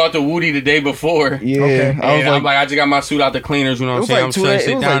 bro. I talked to Woody the day before. Yeah, okay. I'm like, I just got my suit out the cleaners. You know what I'm saying?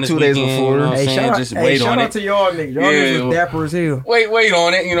 It was like 2 days before. You know what I'm saying? Just wait on it. Shout out to y'all niggas. Y'all niggas was dapper as hell. Wait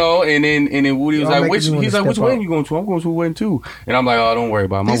on it, you know. And then Woody was like, which wedding you going to? I'm going to a wedding too. And I'm like, oh, don't worry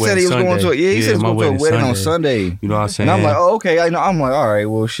about it. My wedding Sunday. He said he was going to a wedding on Sunday. You know what I'm saying? And I'm like, oh, okay. I'm like, all right,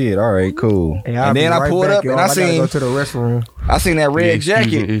 well, shit, all right, cool. And then I pulled up and I seen. Go to the restroom. I seen that red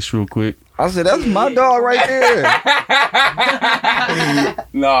jacket. It's real quick. I said, that's my dog right there.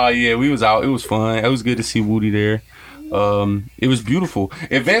 Nah, yeah, we was out. It was fun. It was good to see Woody there. It was beautiful.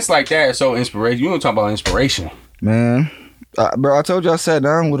 Events like that are so inspirational. You want to talk about inspiration. Man. Bro, I told you I sat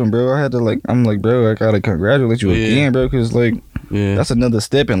down with him, bro. I had to I'm like, bro, I gotta congratulate you again, bro, because that's another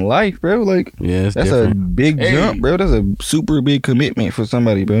step in life, bro. Like, that's different. A big jump, bro. That's a super big commitment for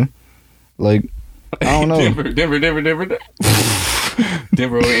somebody, bro. Like, I don't know. Denver.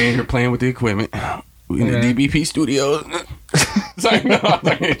 Denver in here playing with the equipment. We in the DBP studios.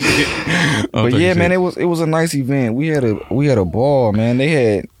 But yeah, man, it was a nice event. We had a ball, man. They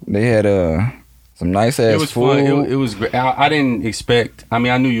had some nice ass food. Fun. It was great. I didn't expect. I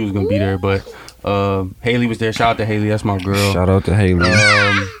mean, I knew you was gonna be there, but Haley was there. Shout out to Haley. That's my girl. Shout out to Haley.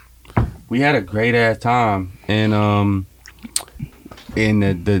 We had a great ass time, and in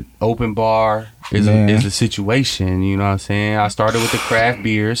the open bar is a situation, you know what I'm saying? I started with the craft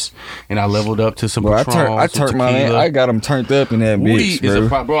beers and I leveled up to some Patron. I turned my man. I got him turned up in that Woody bitch,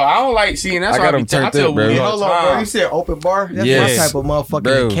 bro. Bro, I don't like seeing that. I got him turned up, bro. Hold on, bro. You said open bar? That's my type of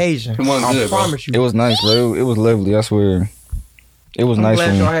motherfucking occasion. I promise you. It was nice, bro. It was lovely, I swear. It was nice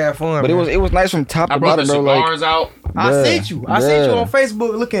glad y'all had fun, but man. it was nice from top to bottom, bro. Cigars out. I seen you on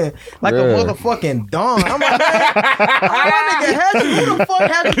Facebook looking like a motherfucking don. I'm like, man, that nigga had you. Who the fuck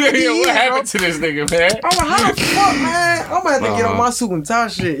had you? What happened to this nigga, man? I'm like, how the fuck, man? I'm gonna have to get on my suit and tie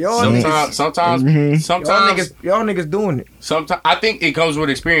shit. Sometimes y'all niggas doing it. Sometimes I think it comes with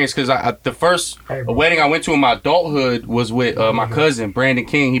experience because the first wedding I went to in my adulthood was with my cousin Brandon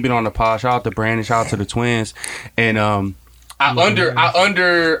King. He been on the pod. Shout out to Brandon. Shout out to the twins. And I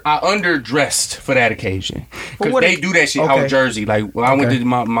underdressed for that occasion because they do that shit out in Jersey. Like when I went to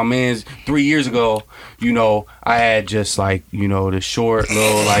my man's 3 years ago, you know, I had just like, you know, the short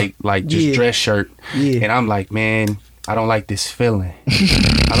little like just dress shirt, and I'm like, man, I don't like this feeling.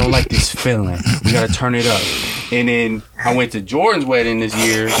 I don't like this feeling. We gotta turn it up. And then I went to Jordan's wedding this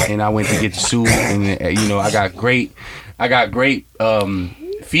year, and I went to get the suit, and you know, I got great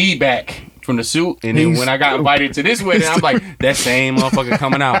feedback from the suit, and then when I got invited to this wedding, I'm like, that same motherfucker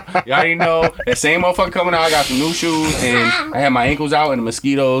coming out. You already know that same motherfucker coming out. I got some new shoes, and I had my ankles out, and the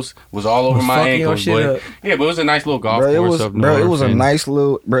mosquitoes was all over my ankles. But it was a nice little golf course up north. It was a nice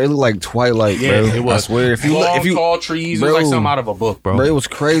little, bro. It looked like Twilight, bro. It was. I swear, if you tall trees, bro, it was like something out of a book, bro. Bro, it was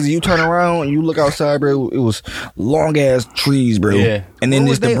crazy. You turn around, you look outside, bro. It was long ass trees, bro. Yeah, and then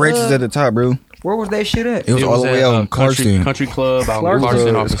there's the branches at the top, bro. Where was that shit at? It was all the way out in Clarkston. Country Club out in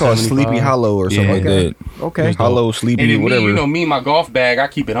Clarkston. It's called Sleepy Hollow or something like that. Okay. Hollow, Sleepy, and whatever. You know, me, my golf bag, I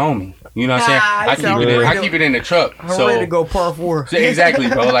keep it on me. You know what I'm saying? I keep it in the truck. I'm ready to go par 4. Exactly,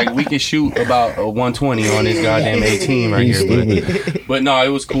 bro. Like, we can shoot about a 120 on this goddamn 18 right here. But no, it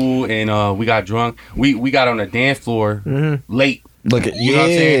was cool, and we got drunk. We got on the dance floor late. Look at you know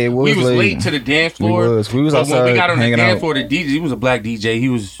what I'm saying? We was late to the dance floor. We was outside when we got on the dance out. floor, the DJ, he was a black DJ. He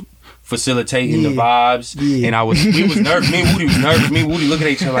was facilitating the vibes, and we was nervous. Me and Woody was nervous. Me and Woody looking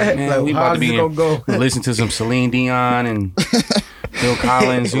at each other like, man, we about to be listen to some Celine Dion and Phil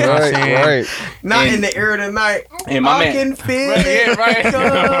Collins. You know what I'm saying? Right. Not in the air of the night. And my man can feel it. Right.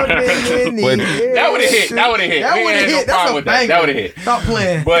 That would have hit. That would have hit. That would have hit. That's a banger. That would have hit. Stop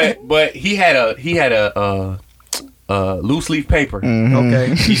playing. But he had a loose leaf paper.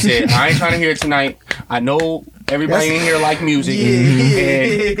 Okay. He said, I ain't trying to hear it tonight. I know Everybody in here like music.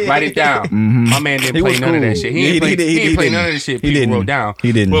 And write it down. My man didn't play none of that shit. He didn't play none of the shit people wrote down.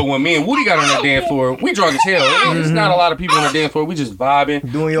 He didn't. But when me and Woody got on the dance floor, we drunk as hell. There's not a lot of people on the dance floor. We just vibing.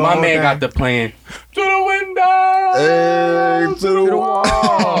 My man got the playing to the window, hey, to the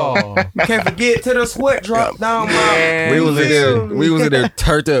wall. You can't forget to the sweat drop down. Man, We was in there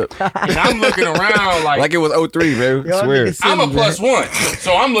turned up. And I'm looking around like it was 03, bro. I swear. I'm a +1,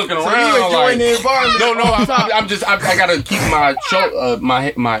 so I'm looking around like the environment. no. I gotta keep my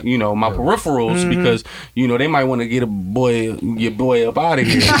my peripherals because they might want to get your boy up out of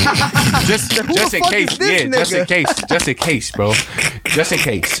here. just in case, just in case, bro, just in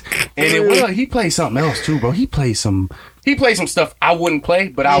case. And then he played something else too, bro. He played some stuff I wouldn't play,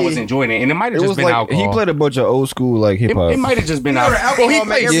 but I was enjoying it, and it might have just been alcohol. He played a bunch of old school like hip hop. It might have just been alcohol. Well, he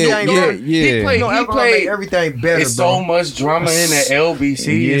played He played everything better. It's so much drama in the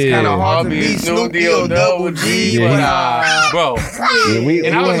LBC. It's kind of hard to be Snoop Deal, Double G, bro. And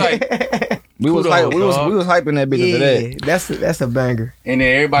I was like. We was hyping that bitch to that. That's a banger. And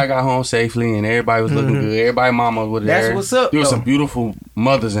then everybody got home safely, and everybody was looking good. Everybody mama was there. That's what's up. There was some beautiful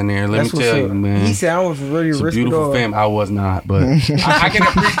mothers in there. Let me tell you, man. He said I was really some beautiful fam. I was not, but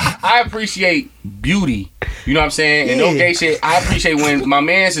I appreciate beauty. You know what I'm saying? And no gay shit. I appreciate when my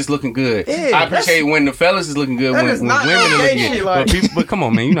man's is looking good. Yeah, I appreciate when the fellas is looking good. When women are looking good. Like, but come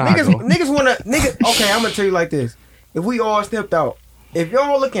on, man. You know how it go. Niggas wanna. Okay, I'm gonna tell you like this. If we all stepped out. If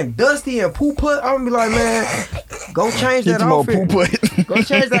y'all looking dusty and poo put, I'm gonna be like, man, go change that outfit. Go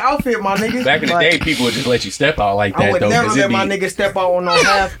change that outfit, my nigga. Back in the day, people would just let you step out like that. I would never let my niggas step out on no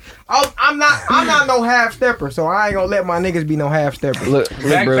half. I'm not no half stepper, so I ain't gonna let my niggas be no half stepper. Look,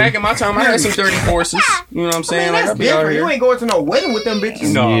 back in my time, I had some 30 forces. You know what I'm saying? That's different. You ain't going to no wedding with them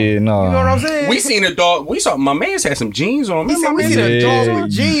bitches. No. Yeah, no. You know what I'm saying? We seen a dog. We saw my man's had some jeans on. We seen a dog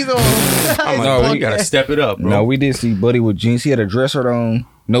with jeans on. I'm like, you gotta step it up, bro. No, we did see Buddy with jeans. He had a dress shirt on,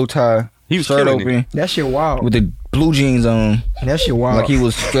 no tie. He was shirt open. That shit wild. With the blue jeans on. That shit wild. Like he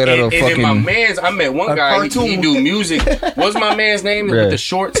was straight out of fucking. And my man's, I met one guy. He do music. What's my man's name? With the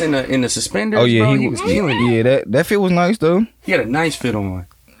shorts and the suspenders. Oh yeah, bro? he was killing it. Yeah, that fit was nice though. He had a nice fit on.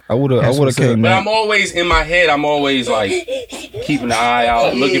 I would have came. But I'm always in my head. I'm always like keeping an eye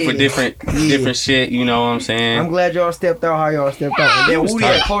out, looking for different shit. You know what I'm saying? I'm glad y'all stepped out. How y'all stepped out? And then Woody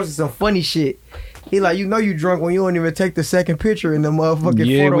had posted some funny shit. He like, you drunk when you don't even take the second picture in the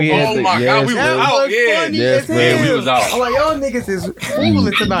motherfucking photo. Oh my god, we was out. Yeah, we was out. I'm like, y'all niggas is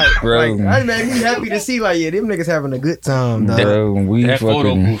fooling tonight. Bro. Like, that made me happy to see. Like, them niggas having a good time. Dog. Bro, that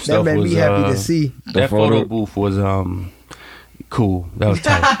photo booth stuff that made me happy to see. That photo booth was cool. That was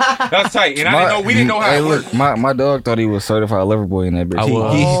tight. And we didn't know how. Hey, look, my dog thought he was certified lover boy in that bitch. He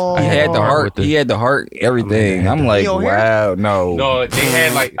had the heart. He had the heart. Everything. I'm like, wow, no. No, they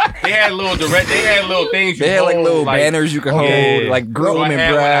had little things. They had like little banners you could hold, like groom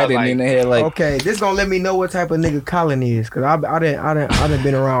and bride, and then they had like. Okay, this gonna let me know what type of nigga Colin is, cause I didn't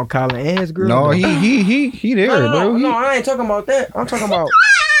been around Colin and his girl. No, he there, bro. No, I ain't talking about that. I'm talking about.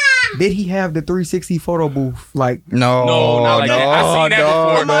 Did he have the 360 photo booth? Like no, not like that. I seen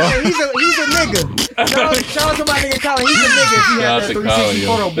that before. He's a nigga. Shout out to my nigga Colin. He's a nigga. If he had that 360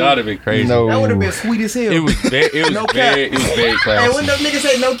 photo booth, that would have been crazy. No. That would have been sweet as hell. It was very classy. And when those niggas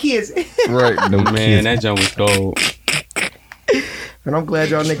say no kids, right? No man, kids. that jump was cold. And I'm glad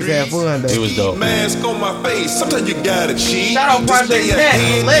y'all niggas had fun though. It was dope. Mask on my face. Sometimes you gotta cheat. Shout out Project Cat.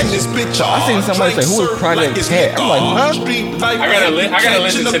 I seen somebody say, "Who is Project Cat?" I'm like, huh? I gotta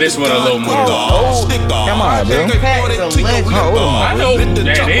listen to this one a little more. Come on, bro. Cat is a legend. I know who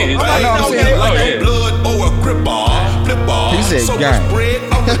that is. I know. I'm saying, he said, "Gang."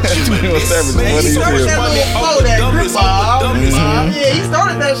 21 Savage. What He do you started feel? that little flow, that grip ball. Yeah, he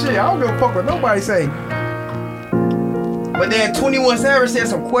started that shit. I don't give a fuck what nobody say. But then 21 Savage said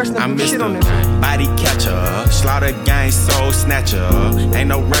some questionable shit on this. Body catcher, slaughter gang, soul snatcher. Ain't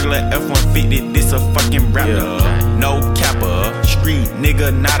no regular F-150, this a fucking rapper. No capper, street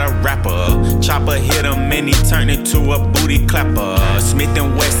nigga, not a rapper. Chopper hit him and he turned into a booty clapper. Smith &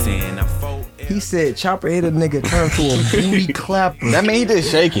 Wesson. He said chopper hit a nigga turned to a booty clapper. That mean he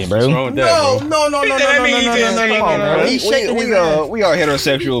just shaking, bro. No. Come on, bro. He's shaking. We all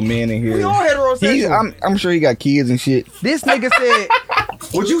heterosexual men in here. We all heterosexual. I'm sure he got kids and shit. This nigga said,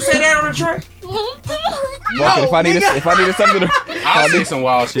 would you say that on the track? If I needed something to, I'll say some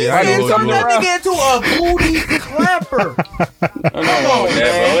wild shit. I need something that nigga into a booty clapper. Come on,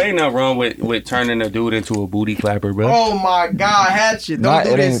 man. Bro. Ain't nothing wrong with turning a dude into a booty clapper, bro. Oh my God, Hatchet! Don't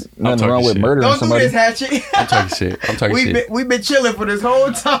do this. Nothing wrong with murder. Don't do this, Hatchet. I'm talking shit. We've been chilling for this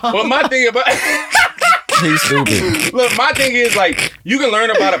whole time. Well, my thing about he's stupid. Look, my thing is like you can learn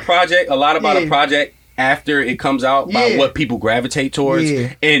about a lot about a project after it comes out by what people gravitate towards.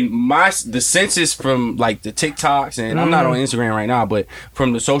 Yeah. And the census from like the TikToks, and I'm not on Instagram right now, but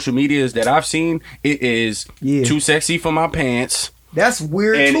from the social medias that I've seen, it is too sexy for my pants. That's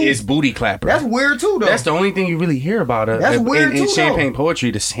weird and too. And it's booty clapper. That's weird too, though. That's the only thing you really hear about it. That's weird too, in Champagne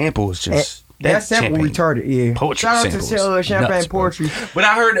Poetry, the sample is just... That sample retarded, yeah. Poetry Shout out to Champagne nuts, Poetry. But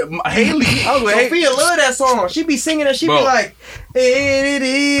I heard Haley. Sophia love that song. She be singing and she be like,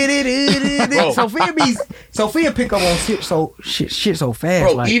 Sophia pick up on shit so fast.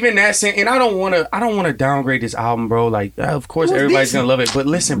 Bro, like, even that saying, and I don't want to downgrade this album, bro. Like, of course everybody's gonna love it, but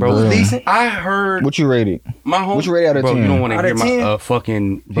listen, bro. Decent. I heard. What you rate it? What you rate out of 10? You don't want to hear my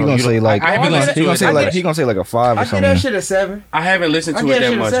fucking. He gonna say like. He gonna say like a 5 or something. I give that shit a 7. I haven't listened to it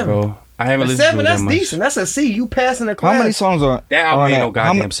that much, bro. I haven't listened to it that much. That's decent. That's a C. You passing the class. How many songs are that album? Ain't no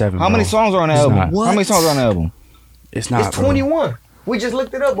goddamn 7. How many songs are on the album? How many songs are on the album? It's not. It's 21. We just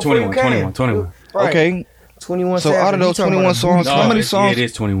looked it up before you came. 21. Right. Okay. 21. So out of those 21 songs, how many songs? Yeah, it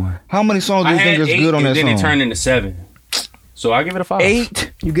is 21. How many songs do you think is good on that song? Then it turned into 7. So I give it a 5.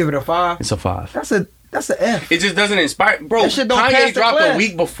 8. You give it a 5? It's a 5. That's an F. It just doesn't inspire, bro. Kanye dropped the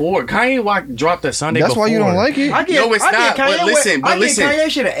week before. Kanye dropped the Sunday before. That's why you don't like it. No, it's not. But listen, Kanye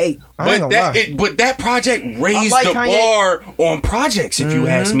shit an 8. But that project raised the bar on projects, if you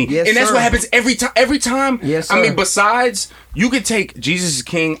ask me. Yes, and that's what happens every time. Every time. Yes, sir. I mean, besides, you could take Jesus is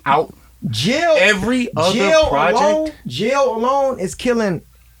King out. Every other project. Jail alone is killing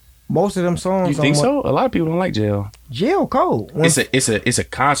most of them songs. You think so? A lot of people don't like Jail. Jail cold. It's a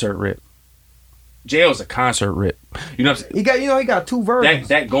concert rip. Jail's a concert rip. You know what I'm saying? He got 2 versions.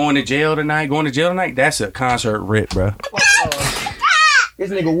 That going to jail tonight, that's a concert rip, bro.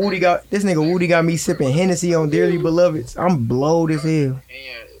 This nigga Woody got me sipping Hennessy on Dearly Beloveds. I'm blowed as hell. And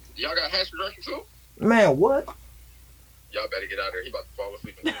y'all got hash production too? Man, what? Y'all better get out there. He about to fall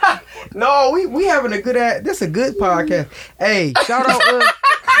asleep. No, we having a good this a good podcast. Hey, shout out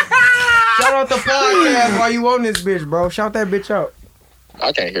the podcast while you on this bitch, bro. Shout that bitch out.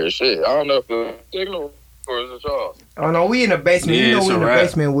 I can't hear shit. I don't know if the signal or is it y'all. Oh no, we in the basement. Yeah, you know we in the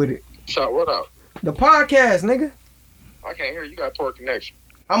basement with it. Shout what out? The podcast, nigga. I can't hear you. Got poor connection.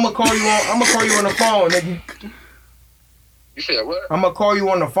 I'm gonna call you on the phone, nigga. You said what? I'm gonna call you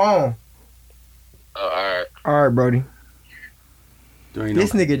on the phone. Alright. Alright, Brody.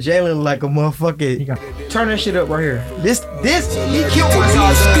 This nigga Jalen like a motherfucker. Turn that shit up right here. This he killed my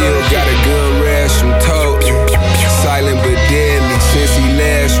son. Still got a good rash from Tote. Silent but deadly since he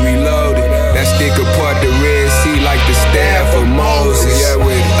last reloaded. That stick apart the Red Sea like the staff of Moses. Yeah,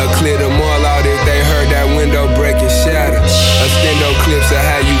 with a clear them all out if they heard that window break and shatter. A stendo clips of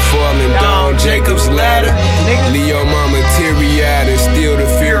how you falling down Jacob's ladder. Leo mama teary-eyed and still the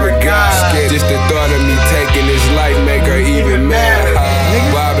fear of God. Just the thought of me taking his life make her even madder.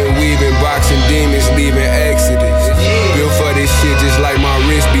 Bobbing, weaving, boxing demons, leaving Exodus. Built for this shit just like my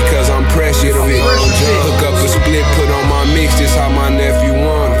wrist because I'm precious. Hook up a split, put on my mix, just how my nephew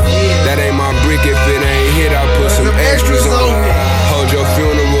want it. That ain't my brick, if it ain't hit, I put some extras on it. Hold your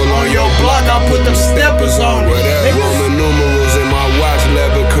funeral on your block, I put them steppers on it. Roman numerals in my watch,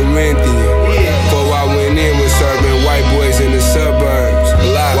 leather Corinthian. Before I went in, was serving white boys in the suburbs.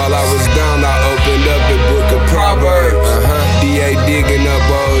 While I was down, I opened up the book of Proverbs. DA digging up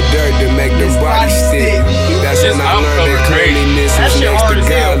old dirt to make them bodies stick. That's when I learned that cleanliness was next to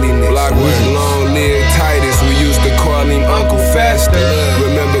godliness. Block was long-lived Titus, we used to call him Uncle Faster.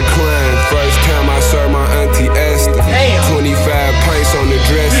 Remember crying, first time I served my auntie Esther. 25 pints on the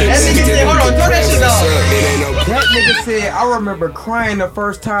dresser. That nigga said, hold on, throw that shit off. That nigga said, I remember crying the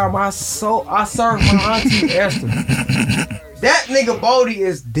first time I served my auntie Esther. That nigga Bodie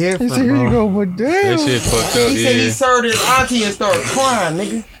is different, bro. That shit fucked up. He said he served his auntie and started crying,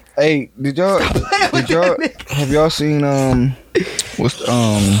 nigga. Hey, have y'all seen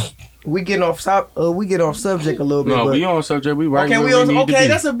we get off subject a little bit. No, we on subject. We right. Okay,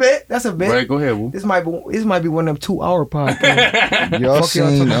 that's a bit. Right, go ahead, Woo. This might be one of them 2-hour podcasts. Y'all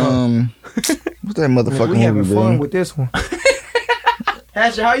seen what's that motherfucking movie, we having fun bro? with this one.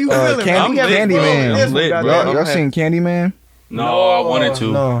 Hatchet, how you feeling? Candyman. Y'all seen Candyman? No, I wanted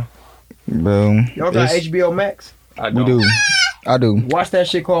to. No. Bro. Y'all got HBO Max? I do. Watch that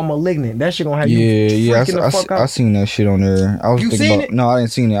shit called Malignant. That shit gonna have you freaking the fuck out. I seen that shit on there. I was thinking about it? No, I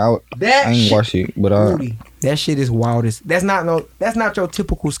didn't seen it. I ain't watched it, but that shit is wildest. That's not your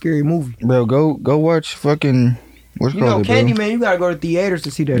typical scary movie. Bro, go watch fucking what's you know Candyman, you gotta go to theaters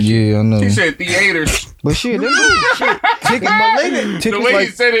to see that shit. Yeah, I know. He said theaters. But shit, Tickets the way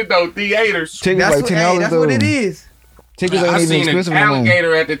he said it though, theaters. Tickets like $10 that's what it is. Tickets ain't even expensive. I seen an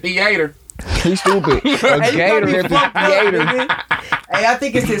alligator at the theater. He's stupid. A gator at the theater. Hey, I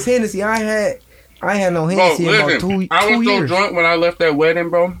think it's this Hennessy. I I ain't had no Hennessy in about 2 years. I was so drunk when I left that wedding,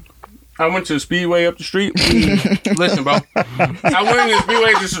 bro. I went to the Speedway up the street. Listen, bro. I went to the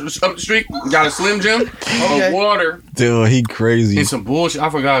Speedway just up the street, got a Slim Jim, of water. Dude, he crazy. And some bullshit.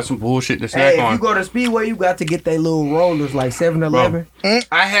 I forgot some bullshit to snack on. If you go to Speedway, you got to get they little rollers like 7-Eleven.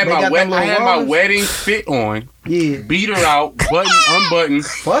 I had my wedding fit on. Yeah. Beat her out, button, unbuttoned.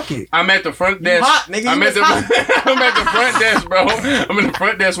 Fuck it. I'm at the front desk. Hot, nigga. I'm at the front desk, bro. I'm in the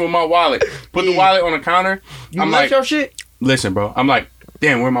front desk with my wallet. Put the wallet on the counter. You left your shit? Listen, bro. I'm like,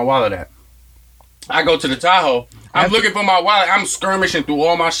 damn, where my wallet at? I go to the Tahoe. I'm looking for my wallet. I'm skirmishing through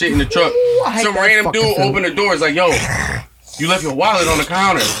all my shit in the truck. Some random dude opened the door. It's like, yo, you left your wallet on the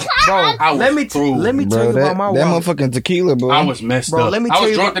counter. Bro, let me tell you about my wallet. That motherfucking tequila, bro. I was messed up. I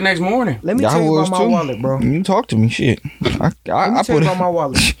was drunk the next morning. Let me tell you about my wallet, bro. You talk to me, shit. Let me tell you about my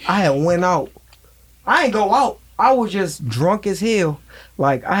wallet. I had went out. I ain't go out. I was just drunk as hell.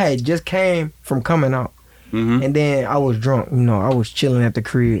 Like, I had just came from coming out. Mm-hmm. And then I was drunk. You know, I was chilling at the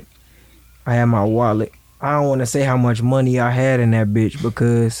crib. I had my wallet. I don't want to say how much money I had in that bitch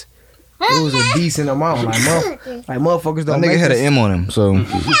because it was a decent amount. Like motherfuckers don't. That nigga had an M on him, so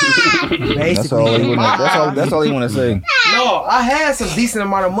basically, that's all he want to say. No, I had some decent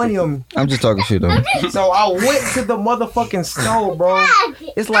amount of money on me. I'm just talking shit though. So I went to the motherfucking store, bro.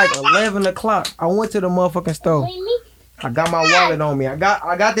 It's like 11 o'clock. I went to the motherfucking store. I got my wallet on me. I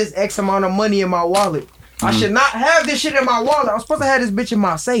got this X amount of money in my wallet. I should not have this shit in my wallet. I was supposed to have this bitch in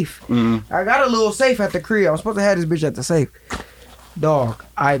my safe. I got a little safe at the crib. I was supposed to have this bitch at the safe. Dog,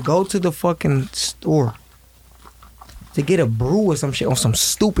 I go to the fucking store to get a brew or some shit on some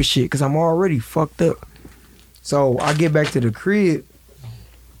stupid shit because I'm already fucked up. So I get back to the crib.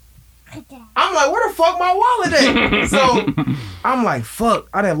 I'm like, where the fuck my wallet at? So I'm like, fuck,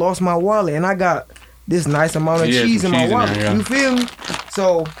 I done lost my wallet and I got this nice amount of cheese in my wallet. You feel me?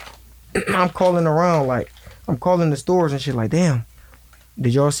 So I'm calling around, like, I'm calling the stores and shit like, damn,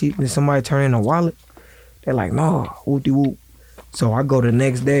 did somebody turn in a wallet? They're like, no, whoop-de-whoop. So I go the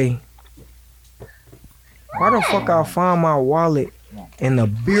next day. Why the fuck I find my wallet in the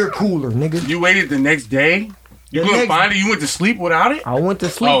beer cooler, nigga? You waited the next day? You couldn't find it? You went to sleep without it? I went to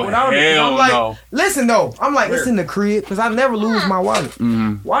sleep without it. I'm like, listen though, I'm like, it's in the crib because I never lose my wallet.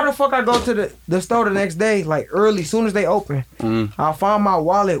 Why the fuck I go to the store the next day, like early, soon as they open, I find my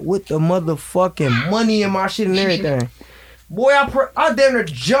wallet with the motherfucking money in my shit and everything. Boy, I damn near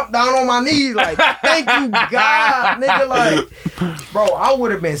jumped down on my knees like, thank you, God, nigga. Like, bro, I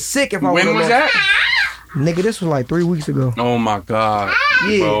would have been sick if I would have. When was that? Nigga, this was like 3 weeks ago. Oh my God.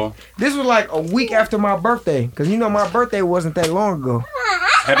 Yeah. Bro. This was like a week after my birthday. Because you know my birthday wasn't that long ago.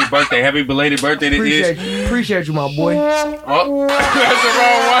 Happy birthday. Happy belated birthday. Appreciate you, my boy. Oh, that's the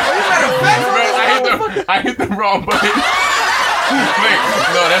wrong one. I hit the wrong button. Wait,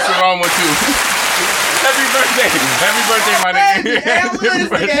 no, that's the wrong one too. Happy birthday. Happy birthday, my nigga. Happy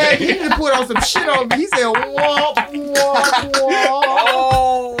birthday. He just put on some shit on me. He said, womp, womp, womp.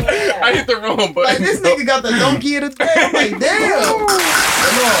 Oh. I hit the wrong button. Like, this nigga got the donkey of the day. I'm like, damn.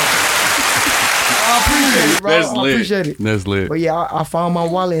 I appreciate it, bro. That's lit. I appreciate it. That's lit. But yeah, I found my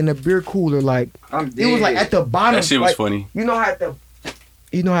wallet in the beer cooler. Like, it was like at the bottom. That shit was like, funny. You know how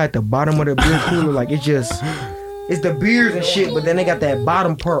at the bottom of the beer cooler, like, it's the beers and shit, but then they got that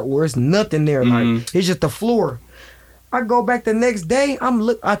bottom part where it's nothing there. Like, it's just the floor. I go back the next day,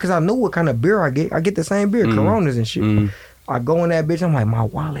 because I knew what kind of beer I get. I get the same beer, Coronas and shit. I go in that bitch, I'm like, my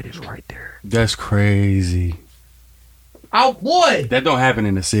wallet is right there. That's crazy. Oh, boy. That don't happen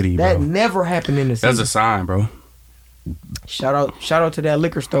in the city, bro. That never happened in the city. That's a sign, bro. Shout out to that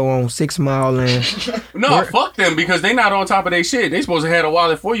liquor store on 6 Mile and no, fuck them because they not on top of their shit. They supposed to have a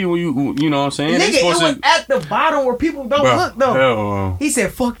wallet for you when you know what I'm saying. Nigga, it was at the bottom where people don't look though. Hell. He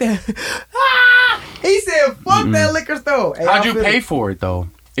said, "Fuck that." He said, "Fuck that liquor store." Hey, how'd you pay for it though?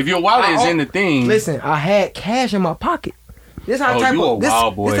 If your wallet is in the thing, listen, I had cash in my pocket. This how type of this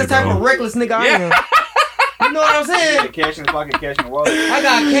the type of reckless nigga I am. You know what I'm saying? Cash in the pocket, cash in the wallet. I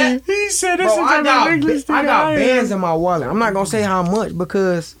got cash. He said this bro, I got bands in my wallet. I'm not gonna say how much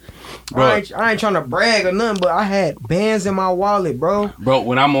because I ain't trying to brag or nothing, but I had bands in my wallet, bro. Bro,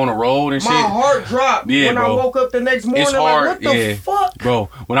 when I'm on the road and shit, my heart dropped. When I woke up the next morning, it's hard. Like, what the fuck? Bro,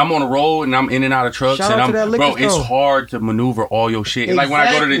 when I'm on the road and I'm in and out of trucks, it's hard to maneuver all your shit. Exactly. Like when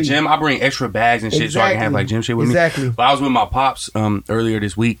I go to the gym, I bring extra bags and shit so I can have like gym shit with me. But I was with my pops earlier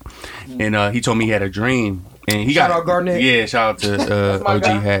this week, and he told me he had a dream. And he shout out Garnett. Yeah, shout out to OG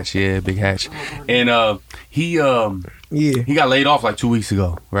Hatch, Big Hatch. And he got laid off like 2 weeks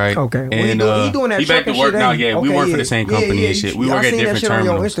ago, right? Okay. And he doing that he back to work now. Yeah, we work for the same company and shit. We work at different terminals.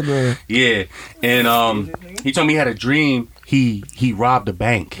 On your Instagram. Yeah, and he told me he had a dream. He robbed a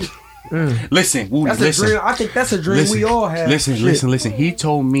bank. Listen, that's a dream. I think that's a dream we all have. Listen. He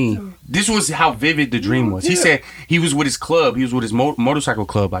told me this was how vivid the dream was. He said he was with his club. He was with his motorcycle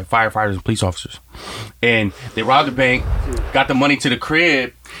club, like firefighters and police officers, and they robbed the bank, got the money to the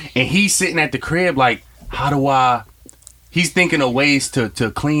crib, and he's sitting at the crib like, how do I? He's thinking of ways to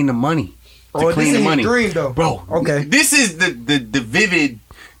clean the money. To clean the money. His dream, though. Bro, okay. This is the vivid.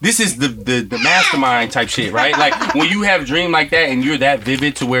 This is the mastermind type shit, right? Like when you have a dream like that and you're that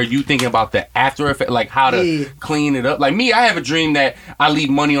vivid to where you thinking about the after effect, like how to clean it up. Like me, I have a dream that I leave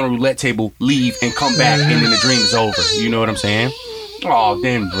money on a roulette table, leave and come back, and then the dream is over. You know what I'm saying? Oh,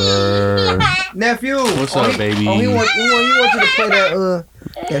 Denver. Nephew. What's up, baby? Oh, he want you to play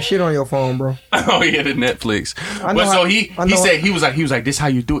that shit on your phone, bro. Oh yeah, the Netflix. He said he was like this how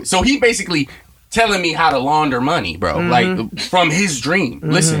you do it. So he basically telling me how to launder money, bro. Like from his dream.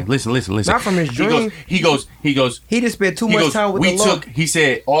 Listen. Not from his dream. He goes. He just spent too much time with the law. He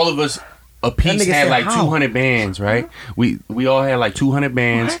said all of us a piece had like 200 bands, right? We all had like 200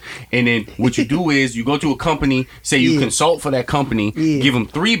 bands, and then what you do is you go to a company, say you consult for that company, give them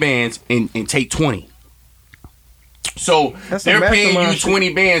 3 bands and take 20. So they're paying you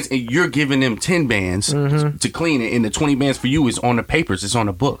 20 bands and you're giving them 10 bands to clean it, and the 20 bands for you is on the papers, it's on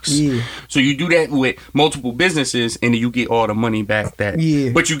the books. So you do that with multiple businesses and then you get all the money back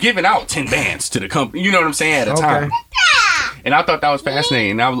but you're giving out 10 bands to the company, you know what I'm saying, at a time. And I thought that was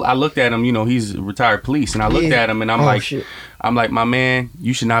fascinating. And I looked at him, you know, he's retired police, and I looked at him and I'm like, my man,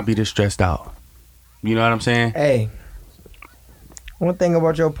 you should not be this stressed out. You know what I'm saying? Hey, one thing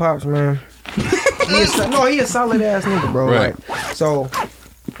about your pops, man. He a solid ass nigga, bro. Right. Like, so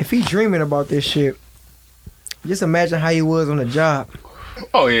if he dreaming about this shit, just imagine how he was on the job.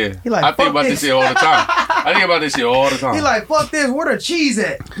 Oh yeah. He like, I think about this shit all the time. He like, fuck this, where the cheese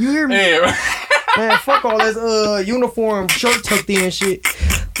at? You hear me? Yeah, right. Man, fuck all this uniform shirt tucked in shit.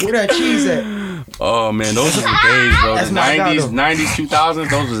 Where that cheese at? Oh man, those are the days, bro. The 90s, 2000s,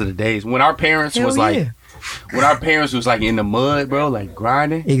 those were the days. When our parents was like in the mud, bro, like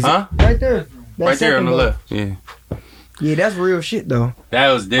grinding. Huh? Right there. Right there on the left. Yeah. Yeah, that's real shit though.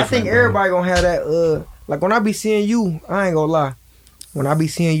 That was different. I think everybody gonna have that. Like when I be seeing you, I ain't gonna lie. When I be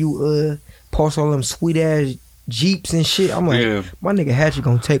seeing you, post all them sweet ass Jeeps and shit, I'm like, my nigga Hatchet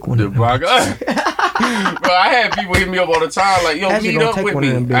gonna take one. The Bronco. Bro, I had people hit me up all the time, like, yo, Hatchet meet up with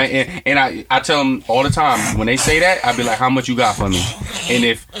me. I tell them all the time when they say that, I be like, how much you got for me? And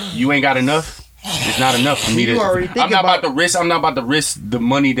if you ain't got enough, it's not enough for me to. I'm not about to risk the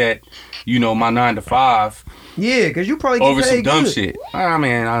money that, you know, my 9 to 5. Yeah, because you probably get over paid some dumb good. shit. I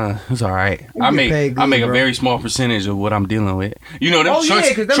mean, it's all right. I make a very small percentage of what I'm dealing with. You know, them trucks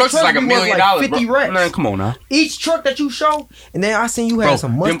is like $1 million. Like 50 racks. Man, come on now. Each truck that you show, and then I seen you had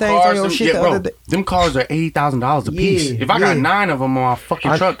some Mustangs on your shit the other day. Them cars are $80,000 a piece. If I got 9 of them on my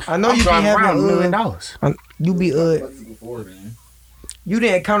fucking truck, I know I'm you driving around $1 million. You be you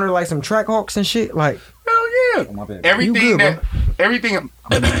didn't encounter like some track hawks and shit, like. Hell yeah! Everything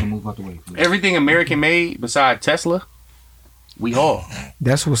American made besides Tesla, we all.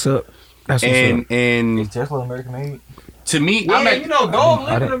 That's what's up. That's what's up. And is Tesla American made? To me, you know, dog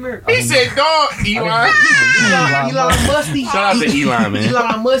live in America. He said, "Dog, Elon Musty." Shout out to Elon, man.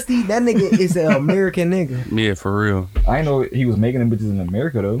 Elon Musty, that nigga is an American nigga. Yeah, for real. I didn't know he was making them bitches in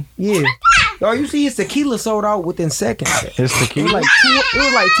America though. Yeah. Dog, you see his tequila sold out within seconds. His tequila? It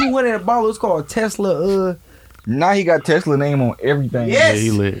was like 200 a bottle. It's called Tesla. Now he got Tesla name on everything. Yes. Yeah,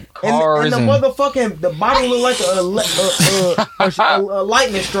 he lit. And the motherfucking the bottle look like a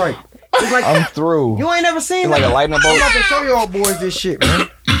lightning strike. It's like, I'm through. You ain't never seen it's like a lightning bolt. I'm about to show y'all boys this shit, man.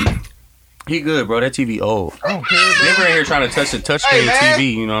 He good, bro. That TV old. I don't care, bro. Never in here trying to touch the touchscreen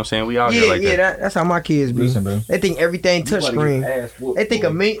TV. You know what I'm saying? We out here like that. That's how my kids be. Listen, bro. They think everything touchscreen. They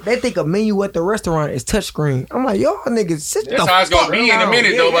think a menu at the restaurant is touchscreen. I'm like, y'all niggas. That's how it's gonna be in a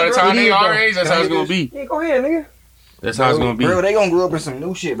minute, though. By the time they our age, that's how it's gonna be. Yeah, go ahead, nigga. That's how it's gonna be. Bro, they gonna grow up in some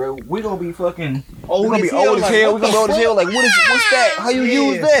new shit, bro. We gonna be fucking old as hell. We gonna be old as hell. Like, what's that? How you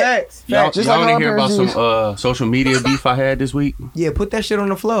use that? Y'all wanna hear about some social media beef I had this week? Yeah, put that shit on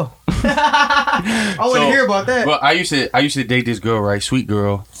the floor. I want to hear about that. Well, I used to date this girl, right? Sweet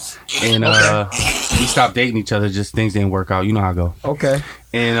girl. And we stopped dating each other, just things didn't work out. You know how I go. Okay.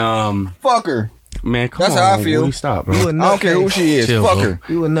 And fuck her. Man, come That's on. how I feel. Boy, stop, bro. I don't care who she is. Chill, fuck bro. her.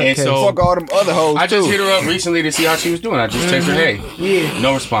 You a nutcase. So, fuck all them other hoes. I just hit her up recently to see how she was doing. I just text her, hey. Yeah.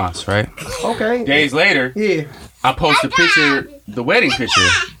 No response, right? Okay. Days later, I post a picture, the wedding picture.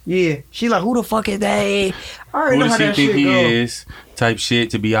 Yeah. She like, who the fuck is that? I already know how that shit go. Who does he think he is? Type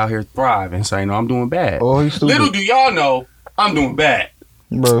shit to be out here thriving. So, you know, I'm doing bad. Oh, he's stupid. Little do y'all know, I'm doing bad.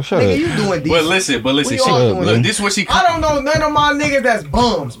 Bro, shut Nigga, up. you doing decent. But listen, We all doing look, it. this is what she. I don't know none of my niggas that's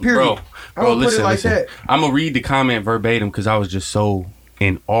bums. Period. Bro, Put it like that. I'm gonna read the comment verbatim because I was just so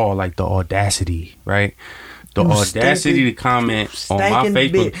in awe, like the audacity, right? The You audacity to comment on my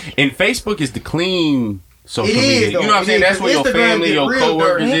Facebook. And Facebook is the clean social media. You know what I'm saying? That's where your family, your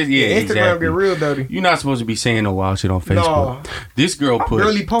coworkers is. Yeah, Instagram exactly. get real dirty. You're not supposed to be saying no wild shit on Facebook. No. This girl I put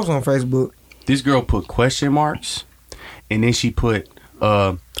barely post on Facebook. This girl put question marks, and then she put,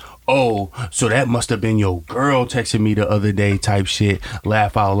 oh, so that must have been your girl texting me the other day type shit,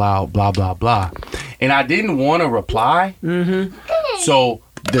 laugh out loud, blah, blah, blah. And I didn't want to reply. Mm-hmm. So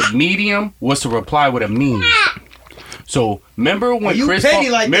the medium was to reply with a meme. So remember when you Chris petty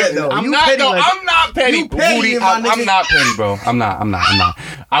Paul, like that though. I'm You not petty though. like I'm not petty. You petty, my I'm nigga. not petty, bro. I'm not.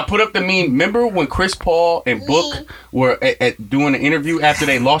 I put up the meme. Remember when Chris Paul and Book were at doing an interview after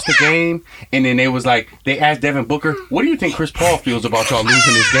they lost the game, and then they was like, they asked Devin Booker, "What do you think Chris Paul feels about y'all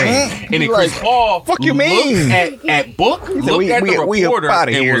losing this game?" And then Chris Paul fuck you mean? looked at Book, looked at the reporter,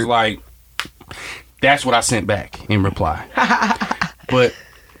 and was like, "That's what I sent back in reply." But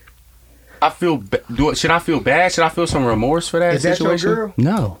I feel. Should I feel bad? Should I feel some remorse for that situation? Is that your girl?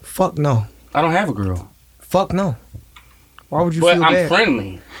 No. Fuck no. I don't have a girl. Fuck no. Why would you But feel I'm bad?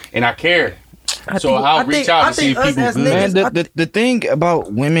 friendly and I care. So think- I'll I reach think- out I to see if think us people as good. niggas- Man, the thing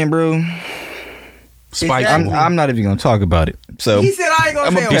about women, bro. Spiteful. I'm not even gonna talk about it. So He said I ain't gonna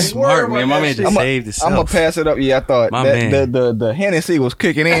I'ma say be a smart, word man. about My that man shit. just saved himself. I'm gonna pass it up. Yeah, I thought My that man. the Hennessy was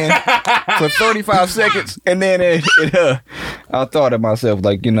kicking in for 35 seconds, and then I thought to myself,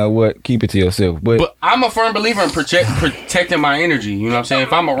 like, you know what, keep it to yourself. But I'm a firm believer in protecting my energy. You know what I'm saying?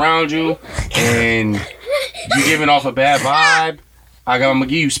 If I'm around you and you giving off a bad vibe, I'm gonna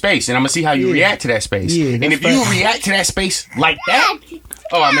give you space, and I'm gonna see how you react to that space. Yeah, and that's if you fact. react to that space like that,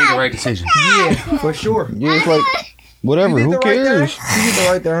 oh, I made the right decision. Yeah, for sure. yeah, it's like whatever. You Who did the right cares? thing. You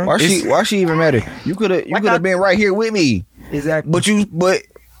did the right thing. Why she even matter? You could have been right here with me. Exactly. But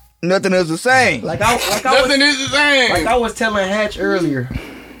nothing is the same. Nothing is the same. Like I was telling Hatch earlier,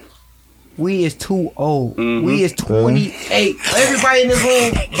 we is too old. Mm-hmm. We is 28. Everybody in this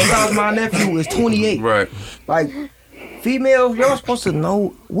room, besides my nephew, is 28. Right. Like, females, y'all supposed to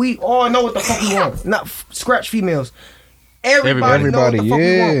know. We all know what the fuck we want. Not scratch females. Everybody know what the fuck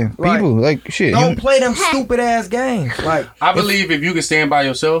we yeah. want. Like, People, like, shit. don't play them stupid ass games. Like, I believe if you can stand by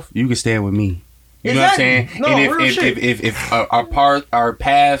yourself, you can stand with me. You know what I'm saying? No, and real shit. if our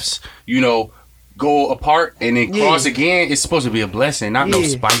paths, you know, go apart and then cross again, it's supposed to be a blessing, not no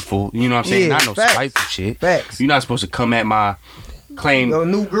spiteful. You know what I'm saying? Yeah, Not no facts. spiteful shit. Facts. You're not supposed to come at my claim. Your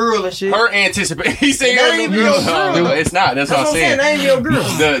new girl and shit. Her anticipate. He said That your ain't new even girl. your girl. No, it's not. That's what I'm saying. That ain't your girl.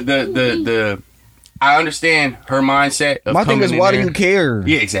 The I understand her mindset. Of My thing coming is, in why there. do you care?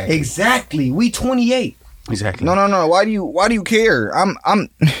 Yeah, exactly. Exactly. We 28. Exactly. No. Why do you care? I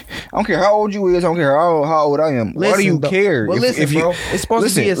don't care how old you is. I don't care how old I am. Why do you care? But listen, bro, it's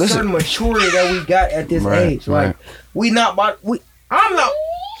supposed to be a certain maturity that we got at this age. Like, we not about. I'm not.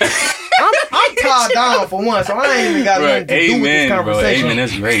 I'm tied down for one, so I ain't even got nothing to do with this conversation. Amen.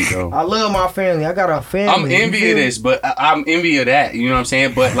 That's great, though. I love my family. I got a family. I'm envy of this, but I'm envy of that. You know what I'm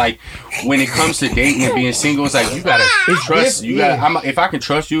saying? But like when it comes to dating and being single, it's like you gotta trust. You gotta. If I can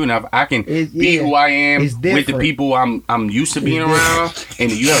trust you and if I can be who I am with the people I'm used to being around,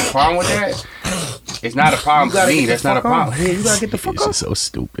 and you have a problem with that, it's not a problem for me. That's not a problem. Yeah, you gotta get the fuck This up. is so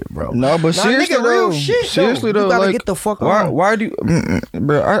stupid, bro. No, but seriously nigga, though, real shit, seriously though. You though, gotta like, get the fuck on. why do you,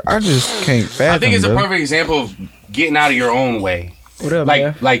 bro? I just can't fathom. I think it's a bro. perfect example of getting out of your own way. What up,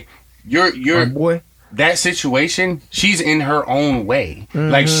 man? Like you're My boy. that situation, she's in her own way.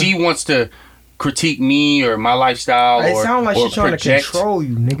 Like she wants to critique me or my lifestyle. It or, sounds like or she's trying project, to control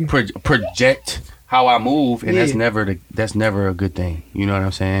you, nigga. Project how I move, and Yeah. that's never a good thing. You know what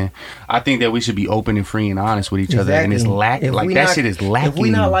I'm saying? I think that we should be open and free and honest with each other, and it's lacking. Like that shit is lacking. If we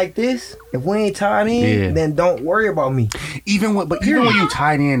not like this, if we ain't tied in, then don't worry about me. Even when you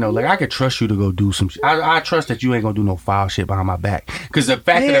tied in though, like I could trust you to go do some shit. I trust that you ain't gonna do no foul shit behind my back. Because the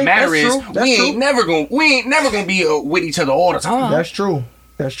fact of the matter is, we ain't never gonna be with each other all the time. That's true.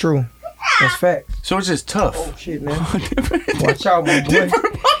 That's true. That's fact. So it's just tough. Oh shit, man. Watch out, my boy.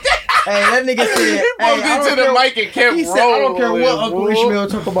 Hey, that nigga said, bumped into the mic and kept he said, I don't care rolling, what Uncle bro. Ishmael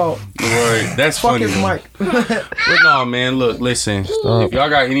talk about. Right, that's Fuck funny. his mic. But no, man, look, listen. If y'all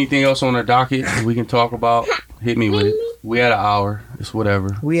got anything else on the docket that we can talk about, hit me with it. We had an hour. It's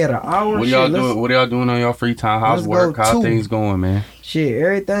whatever. We had an hour. What y'all doing? What y'all doing on y'all free time? How's work? How things going, man? Shit,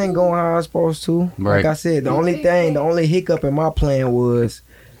 everything going how it's supposed to. Right. Like I said, the only hiccup in my plan was,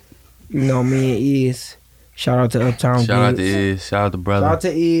 you know, me and Iz. Shout out to Uptown Shout out to Goods. Iz. Shout out to brother. Shout out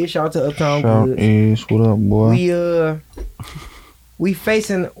to Iz. Shout out to Uptown Shout Goods. is what up, boy? we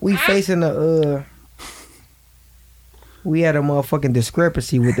facing the we had a motherfucking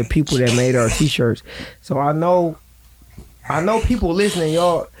discrepancy with the people that made our t-shirts. So I know people listening,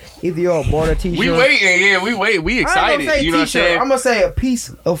 y'all. Either y'all bought a t-shirt. We waiting, we wait. We excited. You know what I'm saying? I'm gonna say a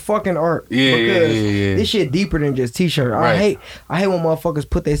piece of fucking art. Yeah, because yeah. this shit deeper than just t-shirt. Right. I hate when motherfuckers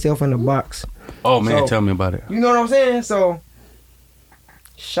put themselves in the box. Oh man, So, tell me about it. You know what I'm saying? So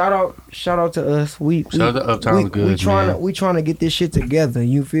shout out to us. Shout out to Uptown Goods, we trying to get this shit together.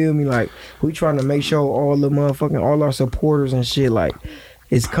 You feel me? Like we trying to make sure all our supporters and shit like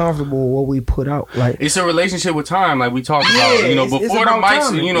it's comfortable what we put out. Like it's a relationship with time, like we talked about. You know, before the mics,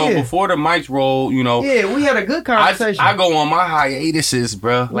 timing. Before the mics roll. You know, yeah, we had a good conversation. I go on my hiatuses,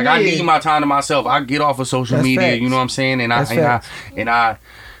 bro. Like I need my time to myself. I get off of social media. Facts. You know what I'm saying? And I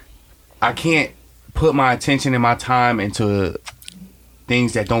can't put my attention and my time into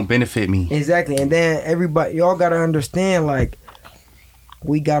things that don't benefit me. Exactly. And then everybody, y'all gotta understand, like,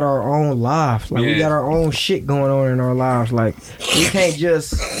 we got our own lives. Like, we got our own shit going on in our lives. Like, we can't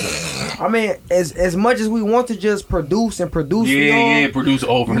just, I mean, as much as we want to just produce for y'all. Produce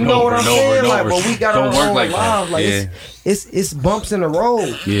over and know over what and I'm over saying? and Like, over. but we got Don't our work own like lives. that. Like, it's bumps in the road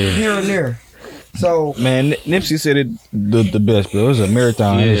here and there. So man, Nipsey said it the best, bro. It's a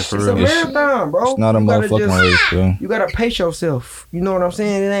marathon. Yeah, it's a marathon, bro. It's not a motherfucking race, bro. You gotta pace yourself. You know what I'm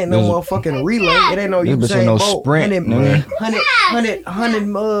saying? It ain't no motherfucking relay. It ain't no Usain no Bolt. Sprint. 100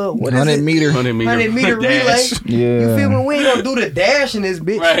 meter relay. Yeah. You feel me? We ain't gonna do the dash in this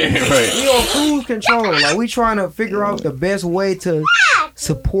bitch. Right. We on cruise control. Like we trying to figure out the best way to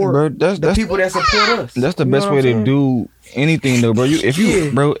support the people that support us. That's the best way to do anything though, bro.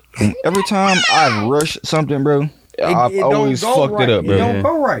 Bro, every time I've rushed something, bro, I've always fucked it up, bro. It don't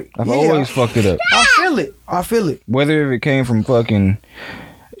go right. I've always fucked it up. I feel it. Whether if it came from fucking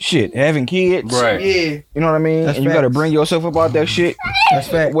shit, having kids, right? Yeah, you know what I mean. That's and you facts. got to bring yourself about that shit. That's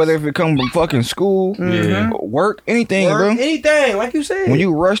fact. Whether if it come from fucking school, work, anything, bro. Anything, like you said. When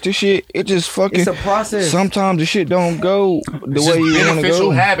you rush the shit, it just fucking. It's a process. Sometimes the shit don't go the way you want to go.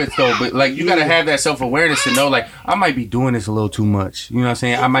 Beneficial habits though, but like you gotta have that self-awareness to know, like I might be doing this a little too much. You know what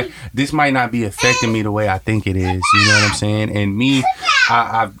I'm saying? This might not be affecting me the way I think it is. You know what I'm saying? And me,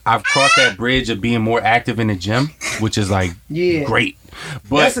 I've crossed that bridge of being more active in the gym, which is like great.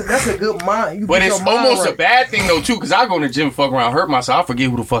 But that's a good mind. But it's almost a bad thing though too, because I go in the gym, fuck around, hurt myself, I forget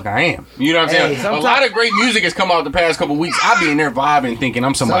who the fuck I am. You know what I'm saying? A lot of great music has come out the past couple weeks. I be in there vibing, thinking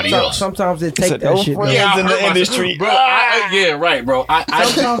I'm somebody else. Sometimes it take that shit. Yeah, in the industry, bro. Bro.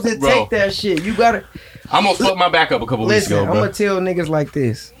 Sometimes it take that shit. You gotta. I almost fucked my back up a couple weeks ago, bro. I'm gonna tell niggas like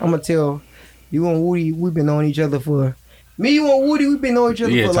this. I'm gonna tell you and Woody. We've been on each other for. Me, you and Woody, we've been on each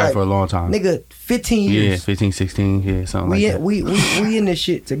other for a long time. Nigga, 15 years. Yeah, 15, 16, something like that. We in this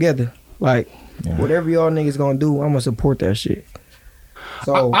shit together. Like, whatever y'all niggas gonna do, I'm gonna support that shit.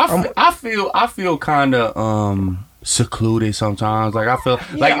 So I feel kind of secluded sometimes. Like I feel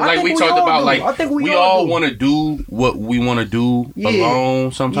like we talked about. Like I think we all want to do what we want to do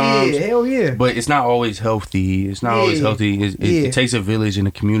alone sometimes. Yeah, hell yeah. But it's not always healthy. It's not always healthy. It takes a village and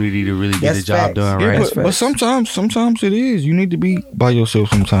a community to really get the job done right. But sometimes it is. You need to be by yourself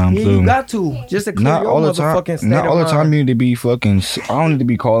sometimes. Yeah, you got to just to clear not your all the time. motherfucking state Not all the of time. mind. You need to be fucking. I don't need to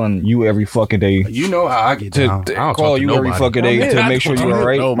be calling you every fucking day. You know how I get down. I don't call talk to you every fucking day to make sure you're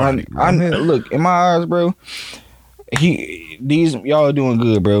alright. Look in my eyes, bro. Y'all are doing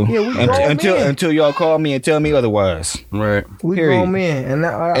good, bro. Yeah, until y'all call me and tell me otherwise. Right. We grown men, and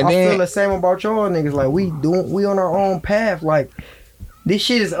I feel the same about y'all niggas. Like we on our own path. Like this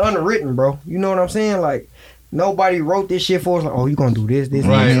shit is unwritten, bro. You know what I'm saying? Like nobody wrote this shit for us. Like, oh, you gonna do this.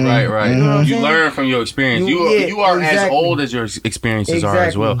 Right. You know what You learn from your experience. You are as old as your experiences are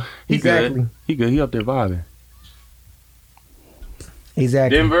as well. He good. He up there vibing.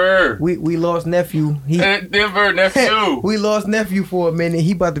 Exactly. Denver. We lost nephew. Denver nephew. We lost nephew for a minute.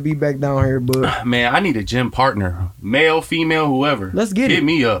 He about to be back down here, but man, I need a gym partner, male, female, whoever. Let's get Hit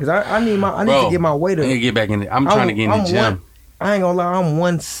me up. Cause I need to get my weight up. I need to get back in. I'm trying to get in the gym. I ain't gonna lie. I'm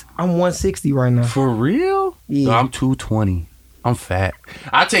 160 right now. For real? Yeah. No, I'm 220. I'm fat.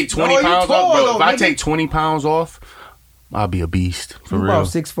 I take 20 pounds off, bro. If I take 20 pounds off, I'll be a beast. For real. About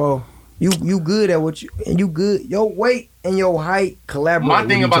 6'4". You good at what you good. Your weight and your height collaborate. My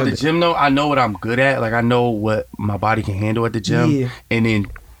thing about the gym though, I know what I'm good at. Like I know what my body can handle at the gym, and then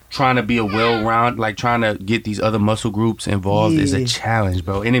trying to be a well-round, like trying to get these other muscle groups involved is a challenge,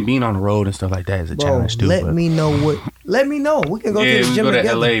 bro. And then being on the road and stuff like that is a challenge too. Let me know. We can go to the gym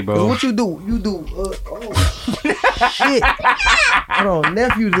together. LA, bro. What you do? Shit. Hold on,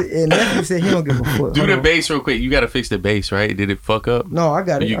 nephew said he don't give a fuck. Do the bass real quick. You gotta fix the bass, right? Did it fuck up? No, I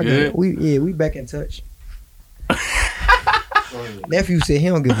got it. You good? We back in touch. Nephew said he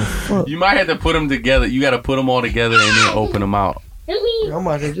don't give a fuck. You might have to put them together. You got to put them all together and then open them out. I'm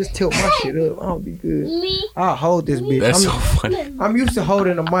about to just tilt my shit up. I'll be good. I'll hold this bitch. That's so funny. I'm used to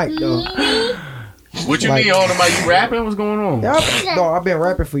holding the mic though. What you mean holding the mic? You rapping? What's going on? Yeah, I've been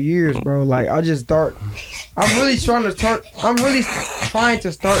rapping for years, bro. Like I'm really trying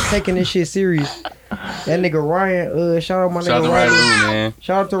to start taking this shit serious. That nigga Ryan, shout out my nigga Ryan. Man.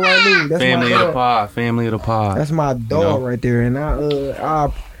 Shout out to Ryan Lou. That's Family my of dog. the pod. Family of the pod. That's my dog right there, and I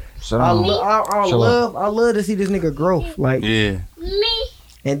love to see this nigga growth. Like yeah.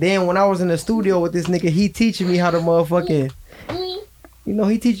 And then when I was in the studio with this nigga, he teaching me how to motherfucking,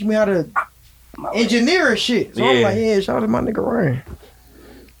 he teaching me how to engineer and shit. So I'm like, yeah, shout out to my nigga Ryan.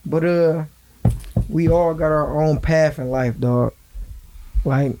 But we all got our own path in life, dog.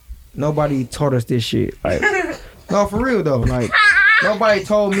 Like nobody taught us this shit. Like, no, for real though. Like nobody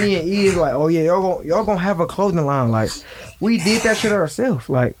told me and Eve like, oh yeah, y'all gonna have a clothing line. Like we did that shit ourselves.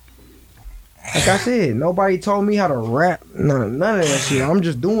 Like I said, nobody told me how to rap. None of that shit. I'm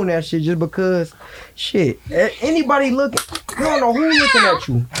just doing that shit just because, shit. Anybody looking, you don't know who looking at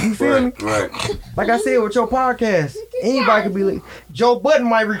you. You feel me? Right. Like I said with your podcast, anybody could be like, Joe Budden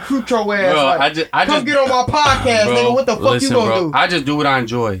might recruit your ass. Bro, like, I just get on my podcast, bro, nigga. What the fuck you gonna do? I just do what I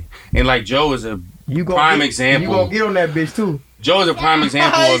enjoy. And like Joe is a prime example. You gonna get on that bitch too. Joe is a prime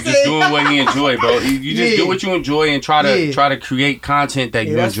example of just doing what he enjoy, bro. You just do what you enjoy and try to create content that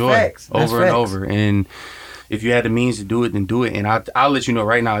you enjoy over and over. And if you had the means to do it, then do it. And I'll let you know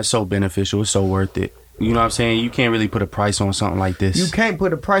right now, it's so beneficial. It's so worth it. You know what I'm saying? You can't really put a price on something like this. You can't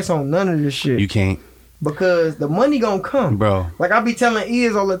put a price on none of this shit. You can't. Because the money gonna come. Bro. Like I be telling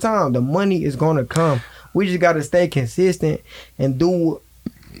Ears all the time, the money is gonna come. We just gotta stay consistent and do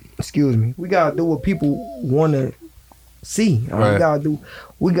we gotta do what people wanna see. Right.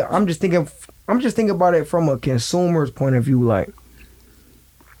 I'm just thinking about it from a consumer's point of view. Like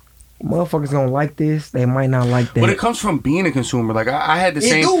motherfuckers gonna like this, they might not like that. But it comes from being a consumer. Like I had the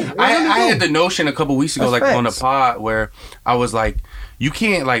same I had the notion a couple weeks ago, That's like facts. on the pod, where I was like, you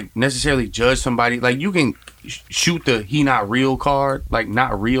can't like necessarily judge somebody. Like you can shoot the he not real card, like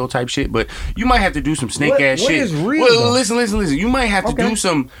not real type shit, but you might have to do some snake ass shit. What is real? Well, listen. You might have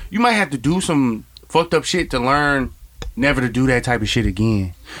to do some fucked up shit to learn never to do that type of shit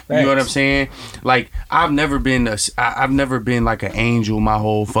again. You know what I'm saying? Like I've never been like an angel my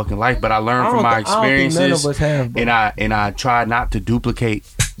whole fucking life, but I learned from my experiences. None of us have, and I try not to duplicate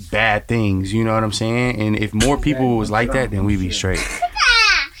bad things. You know what I'm saying? And if more people was like that, then we'd be straight.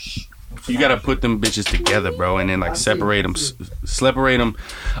 You gotta put them bitches together, bro, and then like separate them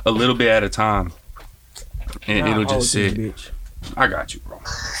a little bit at a time, and it'll just sit. I got you, bro.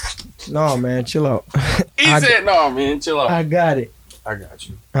 No, man, chill out. He said, "No, man, chill out." I got it. I got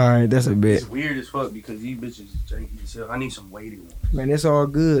you. All right, that's a bit. It's weird as fuck because these bitches is janky as hell. I need some weighted ones. Man, it's all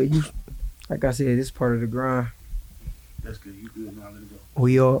good. Like I said, this part of the grind. That's good. You good now? Let it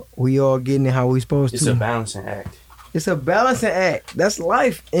go. We all getting it how we supposed to. It's a balancing act. It's a balancing act. That's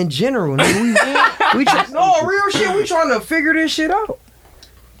life in general. No, real shit. We trying to figure this shit out.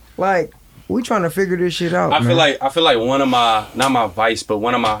 Like, we trying to figure this shit out. I feel like one of my, not my vice, but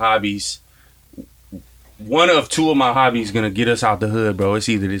one of my hobbies. One of two of my hobbies gonna get us out the hood, bro. It's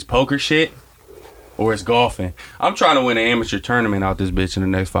either this poker shit or it's golfing. I'm trying to win an amateur tournament out this bitch in the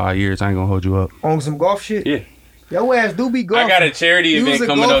next 5 years. I ain't gonna hold you up. On some golf shit? Yeah. Your ass do be golfing. I got a charity event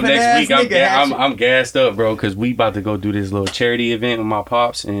coming up next week. I'm gassed up, bro, because we about to go do this little charity event with my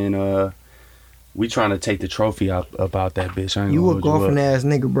pops, and we trying to take the trophy out about that bitch. I ain't You gonna a hold golfing ass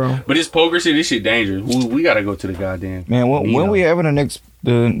nigga, bro. But this poker shit, this shit dangerous. We gotta go to the goddamn. Man, when we having the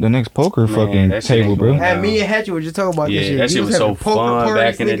next poker fucking table, bro? And me and Hatchet were just talking about this shit. That shit was so fun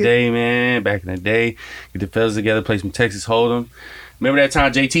back in the nigga. day, man. Back in the day, get the fellas together, play some Texas Hold'em. Remember that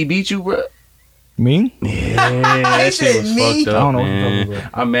time JT beat you, bro? Me? Yeah, that shit was fucked up, I don't know man. what you're talking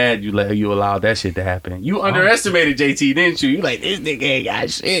about. I'm mad you allowed that shit to happen. You underestimated JT, didn't you? You like, this nigga ain't got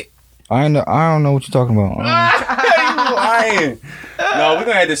shit. I don't know what you're talking about. You lying. No, we're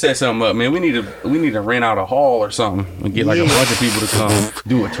gonna have to set something up, man. We need to rent out a hall or something and get like a bunch of people to come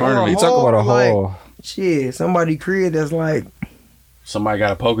do a tournament. You talk about a hall. Shit, somebody created that's like somebody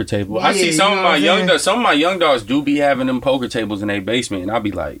got a poker table. I see some of my young dogs do be having them poker tables in their basement, and I'll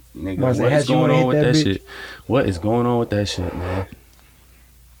be like, nigga, what is going on with that shit? What is going on with that shit, man?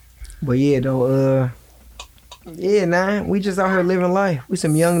 But yeah, though, yeah, nah, we just out here living life. We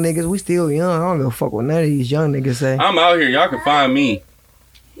some young niggas. We still young. I don't give a fuck what none of these young niggas say. I'm out here. Y'all can find me.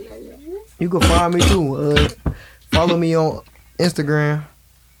 You can find me too. Follow me on Instagram,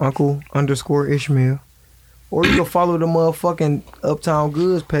 Uncle_Ishmael. Or you can follow the motherfucking Uptown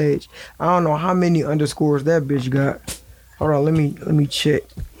Goods page. I don't know how many underscores that bitch got. Hold on, let me check.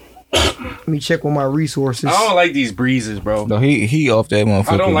 Let me check with my resources. I don't like these breezes, bro. No, he off that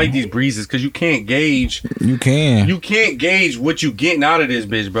motherfucker. I don't like these breezes because you can't gauge. You can't gauge what you getting out of this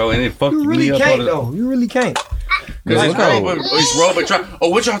bitch, bro, and it fucked You really me up. can't though. You really can't. Because it's Robotron. Oh,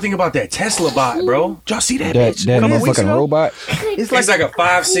 what y'all think about that Tesla bot, bro? Y'all see that bitch? That motherfucking robot. It's like a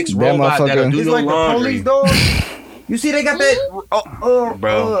 5'6" robot that'll do your like laundry. The police dog. You see, they got that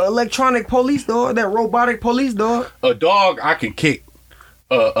electronic police dog, that robotic police dog. A dog I can kick.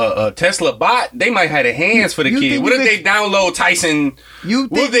 A Tesla bot, they might have the hands for the kid. What if they download Tyson? What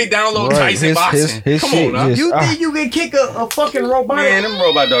if they download Tyson boxing? Come on, now. You think you can kick a fucking robot? Man, them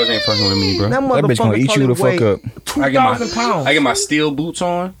robot dogs ain't fucking with me, bro. That bitch gonna eat you the fuck up. 2,000 pounds. I get my steel boots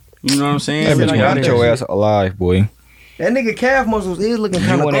on. You know what I'm saying? That bitch gonna eat your ass alive, boy. That nigga calf muscles is looking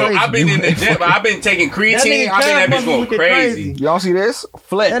kind of crazy. I've been in the gym. I've been taking creatine. I've been that bitch going crazy. Y'all see this?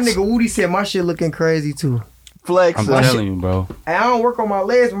 Flex. That nigga Woody said my shit looking crazy too. Flex. I'm telling you, bro. I don't work on my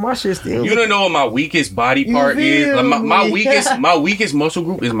legs, but my shit still. You don't know what my weakest body part is. Like my weakest muscle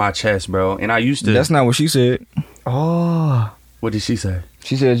group is my chest, bro. And I used to. That's not what she said. Oh. What did she say?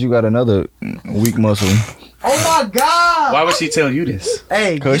 She said you got another weak muscle. Oh my God! Why would she tell you this?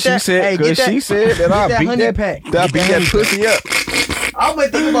 Hey, cause she said that I beat that pussy up. I've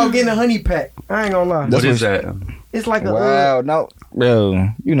been thinking about getting a honey pack. I ain't gonna lie. What is that? It's like a no, bro.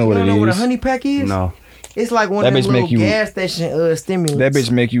 You know what it is. You know what a honey pack is? No. It's like one of them little gas station stimulants. That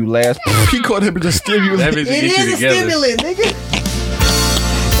bitch make you last. He called that bitch a stimulant. That bitch it is a stimulant, nigga.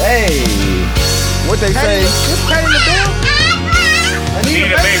 Hey, what they say? Just pay the bill. I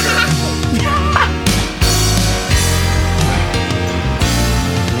need a baker.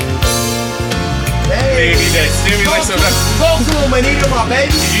 Hey, you need that stimulant. Go to him, I need my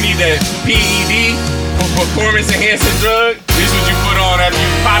baby. You need that PED, performance enhancing drug. This is what you put on after you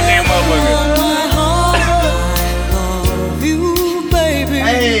pop that motherfucker.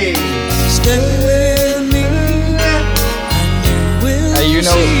 Hey, stay with me. Hey,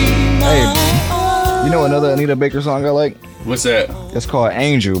 you know another Anita Baker song I like? What's that? It's called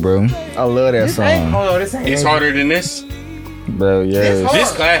Angel, bro. I love that song. This ain't it's harder than this? Bro, yeah.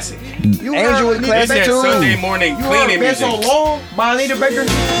 This classic. Angel is classic too. Sunday morning cleaning music. So long by Anita Baker. I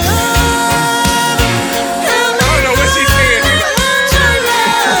don't know what she's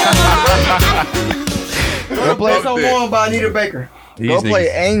saying. Go play so long by Anita Baker. Go play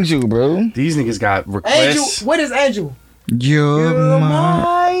Angel, bro. These niggas got requests. Angel, what is Angel? You're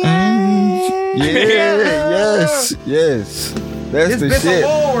my angel. Yeah, yes. That's the shit.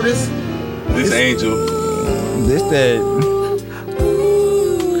 This Angel. This that.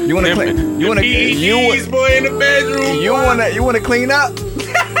 You wanna clean? You wanna? Boy in the bedroom. You wanna clean up? You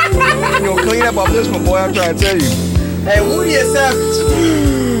gonna clean up off this one, boy? I'm trying to tell you. Hey, Woody is savage.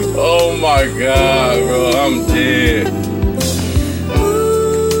 Oh my God, bro, I'm dead.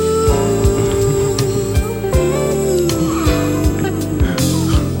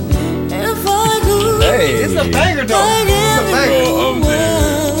 Hey, it's a banger though. It's a banger. Bro, I'm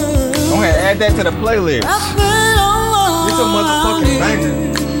dead. Go ahead, add that to the playlist. It's a motherfucking banger.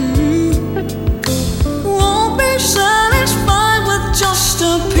 Won't be satisfied with just a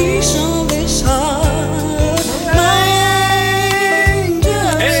piece of this heart. My angel.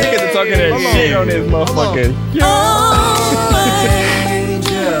 She gets to talking that shit on this motherfucker.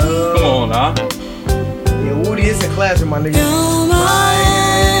 Come on, nah. Yeah, Woody is a classic, my nigga.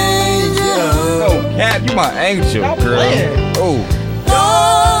 Oh, Cap, you my angel, girl. Oh.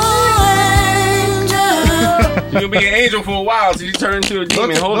 You gonna be an angel for a while till you turn into a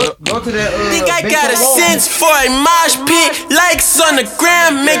demon. Hold up. Go to that. Think I got a sense for a mosh pit. Likes on the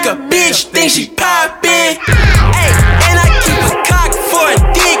gram make a bitch think she poppin'. Hey, and I keep a cock for a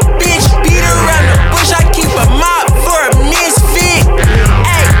dick, bitch. Beat around the bush, I keep a mop for a misfit.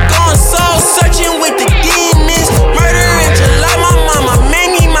 Hey, going soul searching with the demons. Murder in July, my mama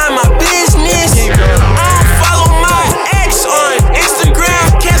made me mind my business. I don't follow my ex on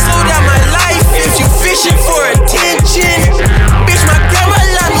Instagram. Canceled out my life if you fishing for attention. Bitch, my grandma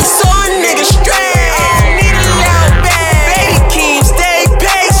love me, so a nigga straight. I don't need a loud bag. Baby King, stay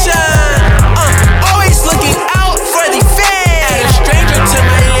patient. Always looking out for the fans. Add a stranger to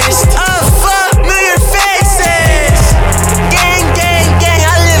my list of familiar faces. Gang, gang, gang,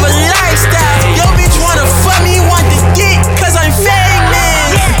 I live a lifestyle. Yo, bitch wanna fuck me, want the dick, cause I'm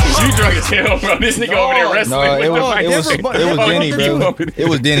famous. You drunk as hell, bro. This nigga over there wrestling. No, it was Denny, bro. It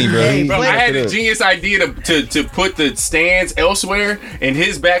was Denny, bro. Hey, Bro, I had a genius idea to put the stands elsewhere, and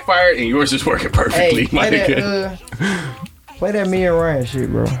his backfired, and yours is working perfectly, Hey, my play nigga. Play that me and Ryan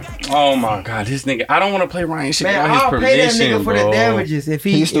shit, bro. Oh my god, this nigga. I don't want to play Ryan shit Man, without I'll his pay that permission, nigga for bro. the damages. If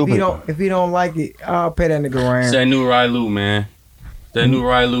he don't like it, I'll pay that nigga Ryan. It's that new Rylu, man. That new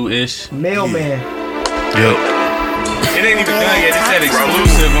Rylu-ish. Mailman. Yep. It ain't even done yet. It's that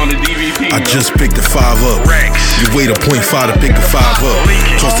exclusive on the DVP. I just picked the 5 up. You wait a 0.5 to pick a 5 up.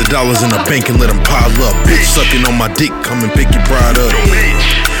 Toss the dollars in the bank and let them pile up. Bitch sucking on my dick, come and pick your bride up.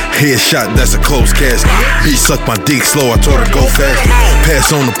 Headshot, that's a closed casket. Bitch suck my dick slow, I told her go faster. Pass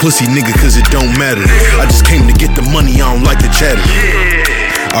on the pussy nigga cause it don't matter. I just came to get the money, I don't like the chatter.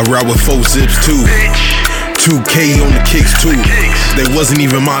 I ride with 4 zips too. 2K on the kicks too. They wasn't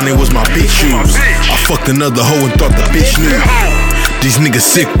even mine, they was my bitch shoes. I fucked another hoe and thought the bitch knew. These niggas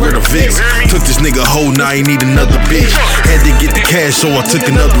sick, where the Vicks? Took this nigga hoe, now he need another bitch. Had to get the cash, so I took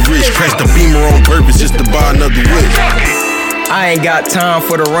another risk. Crashed the Beamer on purpose just to buy another whip. I ain't got time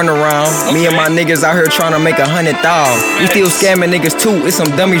for the runaround. Me and my niggas out here trying to make 100,000. We still scamming niggas too, it's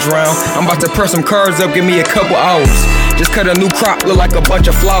some dummies round. I'm about to press some cards up, give me a couple hours. Just cut a new crop, look like a bunch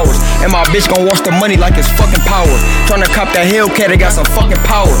of flowers. And my bitch gon' wash the money like it's fucking power. Tryna cop that Hellcat, it got some fucking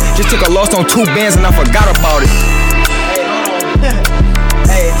power. Just took a loss on 2 bands and I forgot about it.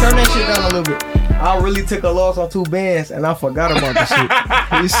 Hey, turn that shit down a little bit. I really took a loss on 2 bands and I forgot about the shit.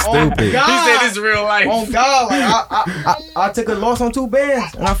 He's stupid. He said this is real life. Oh God, like I took a loss on 2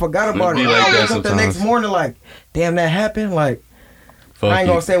 bands and I forgot about it. Like I woke up the next morning like, damn, that happened. Like, I ain't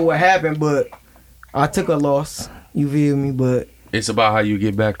gonna say what happened, but I took a loss. You feel me? But it's about how you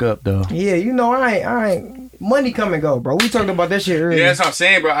get back up, though. Yeah, you know, I ain't. Money come and go, bro. We talked about that shit earlier. Yeah, that's what I'm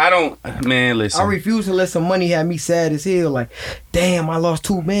saying, bro. I don't, man, listen. I refuse to let some money have me sad as hell. Like, damn, I lost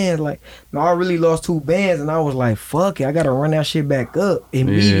 2 bands. Like, no, I really lost 2 bands, and I was like, fuck it, I gotta run that shit back up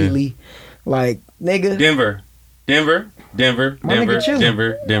immediately. Yeah. Like, nigga. Denver. He ain't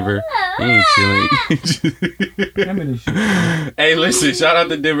chilling. Hey, listen, shout out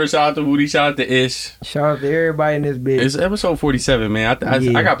to Denver, shout out to Woody, shout out to Ish. Shout out to everybody in this bitch. It's episode 47, man.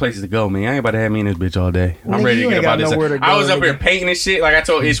 I got places to go, man. I ain't about to have me in this bitch all day. I'm ready to get about this. I was up here painting and shit. Like I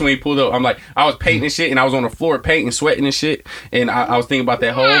told Ish when he pulled up, I'm like, I was painting and shit, and I was on the floor painting, sweating and shit. And I was thinking about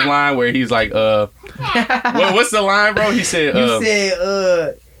that whole line where he's like, what's the line, bro? He said, you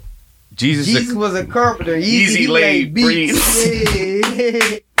said, Jesus was a carpenter. Easy laid beats.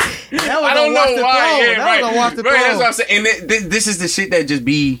 I don't know why. Yeah, right. That's what I'm saying. And this is the shit that just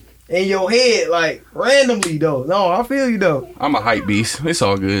be in your head, like randomly though. No, I feel you though. I'm a hype beast. It's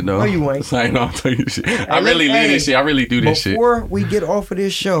all good though. No, you ain't. I know. I'll tell you shit. I really live this shit. I really do this shit. Before we get off of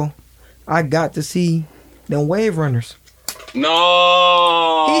this show, I got to see them Wave Runners.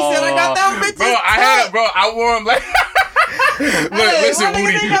 No. He said I got them bitches. I wore them like. Look, listen,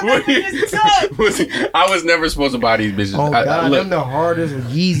 Woody. I was never supposed to buy these bitches. Oh God, them the hardest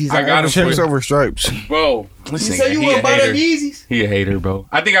Yeezys. I got them checks over stripes, bro. Listen, you say you want to buy them Yeezys? He a hater, bro.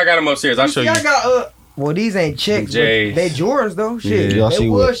 I think I got them upstairs. I'll show you. I got well, these ain't checks. They Jordans though. Shit, yeah, they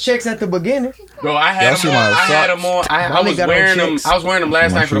was checks at the beginning. Bro, I had them on. I was wearing them. I was wearing them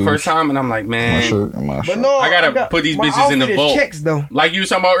last night for the first time, and I'm like, man, but no, I gotta put these bitches in the vault. Checks, though. Like you was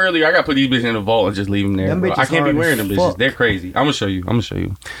talking about earlier, I gotta put these bitches in the vault and just leave them there. Bro. I can't be wearing them bitches. They're crazy. I'm gonna show you.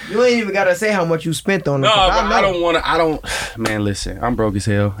 You ain't even gotta say how much you spent on them. No, I don't want to. Man, listen, I'm broke as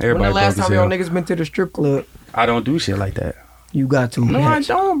hell. Everybody broke as hell. When the last time y'all niggas been to the strip club? I don't do shit like that. You got to. No, I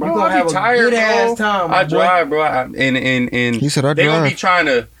don't, bro. You gonna have tired, a good ass time. I drive, bro. And he said I drive. They gonna be trying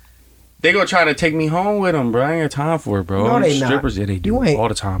to. They gonna try to take me home with them, bro. I ain't got time for it, bro. No, they strippers, not. Yeah, they do all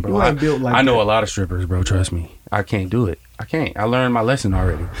the time, bro. You ain't built like I know that. a lot of strippers, bro. Trust me. I can't do it. I can't. I learned my lesson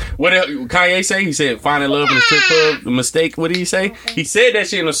already. What Kanye say? He said, "Finding love in the strip club, the mistake." What did he say? He said that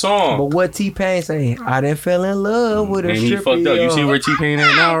shit in a song. But what T-Pain say? I didn't fell in love with a stripper. And he fucked up. You see where T-Pain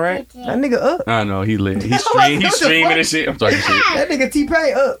at now, right? That nigga up. I know he lit. He's streaming and shit. I'm talking shit. That nigga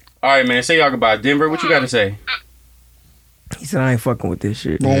T-Pain up. All right, man. Say y'all goodbye. Denver, what you got to say? He said, I ain't fucking with this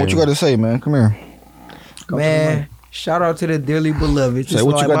shit. Well, what you got to say, man? Come here. Man, shout out to the dearly beloved. Say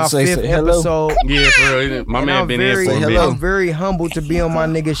what you got to say. Say hello. Episode. Yeah, for real. My man been in for a minute. I'm very humbled to be on my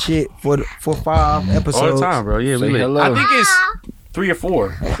nigga shit for 5 episodes. All the time, bro. Yeah, we lit. I think it's 3 or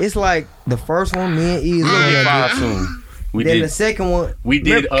 4. It's like the first one, me and E. We'll get 5 soon. The second one, we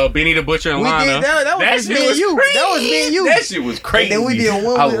did Benny the Butcher and Lana. That shit was you. That was me and you. That shit was crazy. And then we did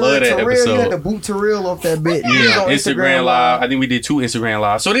one with Terrell. You had to boot Terrell off that bit. Yeah, Instagram live. I think we did 2 Instagram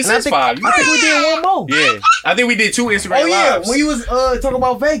live. So this is 5. I think we did one more. Yeah, I think we did 2 Instagram lives. When you was talking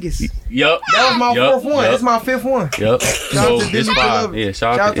about Vegas. Yup. That was my 4th one. That's my 5th one. Yup. Shout out to Dearly Beloved. Yeah,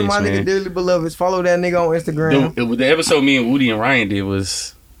 shout out to my nigga Dearly Beloveds. Follow that nigga on Instagram. The episode me and Woody and Ryan did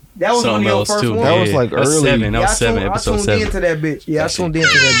was That was one of your first ones. That was like early. That was 7, episode 7. I tuned into that bitch. Yeah, I tuned into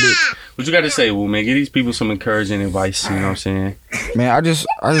that bitch. What you got to say, Woo, man? Give these people some encouraging advice. You know what I'm saying? Man, I just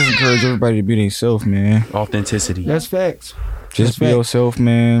encourage everybody to be themselves, man. Authenticity. That's facts. Just be yourself,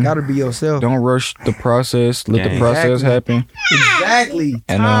 man. Gotta be yourself. Don't rush the process. Let the process happen. Exactly.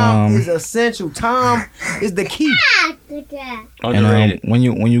 And time is essential. Time is the key. Underrated. And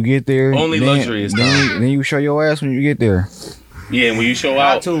when you get there, only luxury is time. Then you show your ass when you get there. Yeah, when you show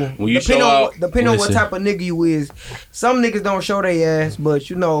out. When you show out. Depending on what type of nigga you is. Some niggas don't show their ass, but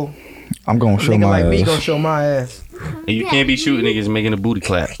you know. I'm gonna show my ass. Nigga like me gonna show my ass. And you can't be shooting niggas making a booty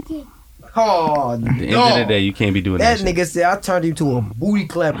clap. Oh, at the end of the day, you can't be doing that. That nigga said I turned him to a booty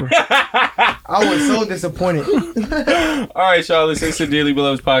clapper. I was so disappointed. All right, y'all. Listen, it's the Dearly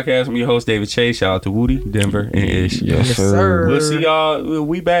Beloveds podcast. I'm your host, David Chase. Shout out to Woody, Denver, and Ish. Yes, sir. We'll see y'all.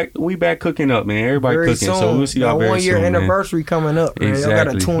 We back cooking up, man. Everybody very cooking. Soon. So we'll see y'all very 1 year soon, anniversary coming up, man. Exactly. Y'all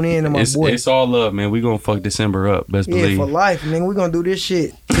gotta tune in to my boy. It's all love, man. We gonna fuck December up. Best believe. For life, man. We gonna do this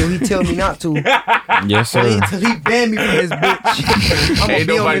shit till he tell me not to. Yes, sir. Till he ban me from this bitch. I'm gonna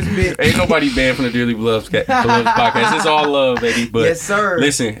be on this bitch. Ain't nobody banned from the Dearly Beloveds podcast. It's all love, baby. But yes, sir.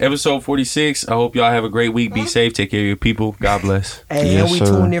 Listen, episode 46. I hope y'all have a great week. Be safe. Take care of your people. God bless. Hey, yes, and we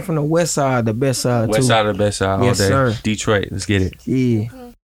tuned in from the west side, the best side, West side of the best side yes, all day. Sir. Detroit. Let's get it. Yeah.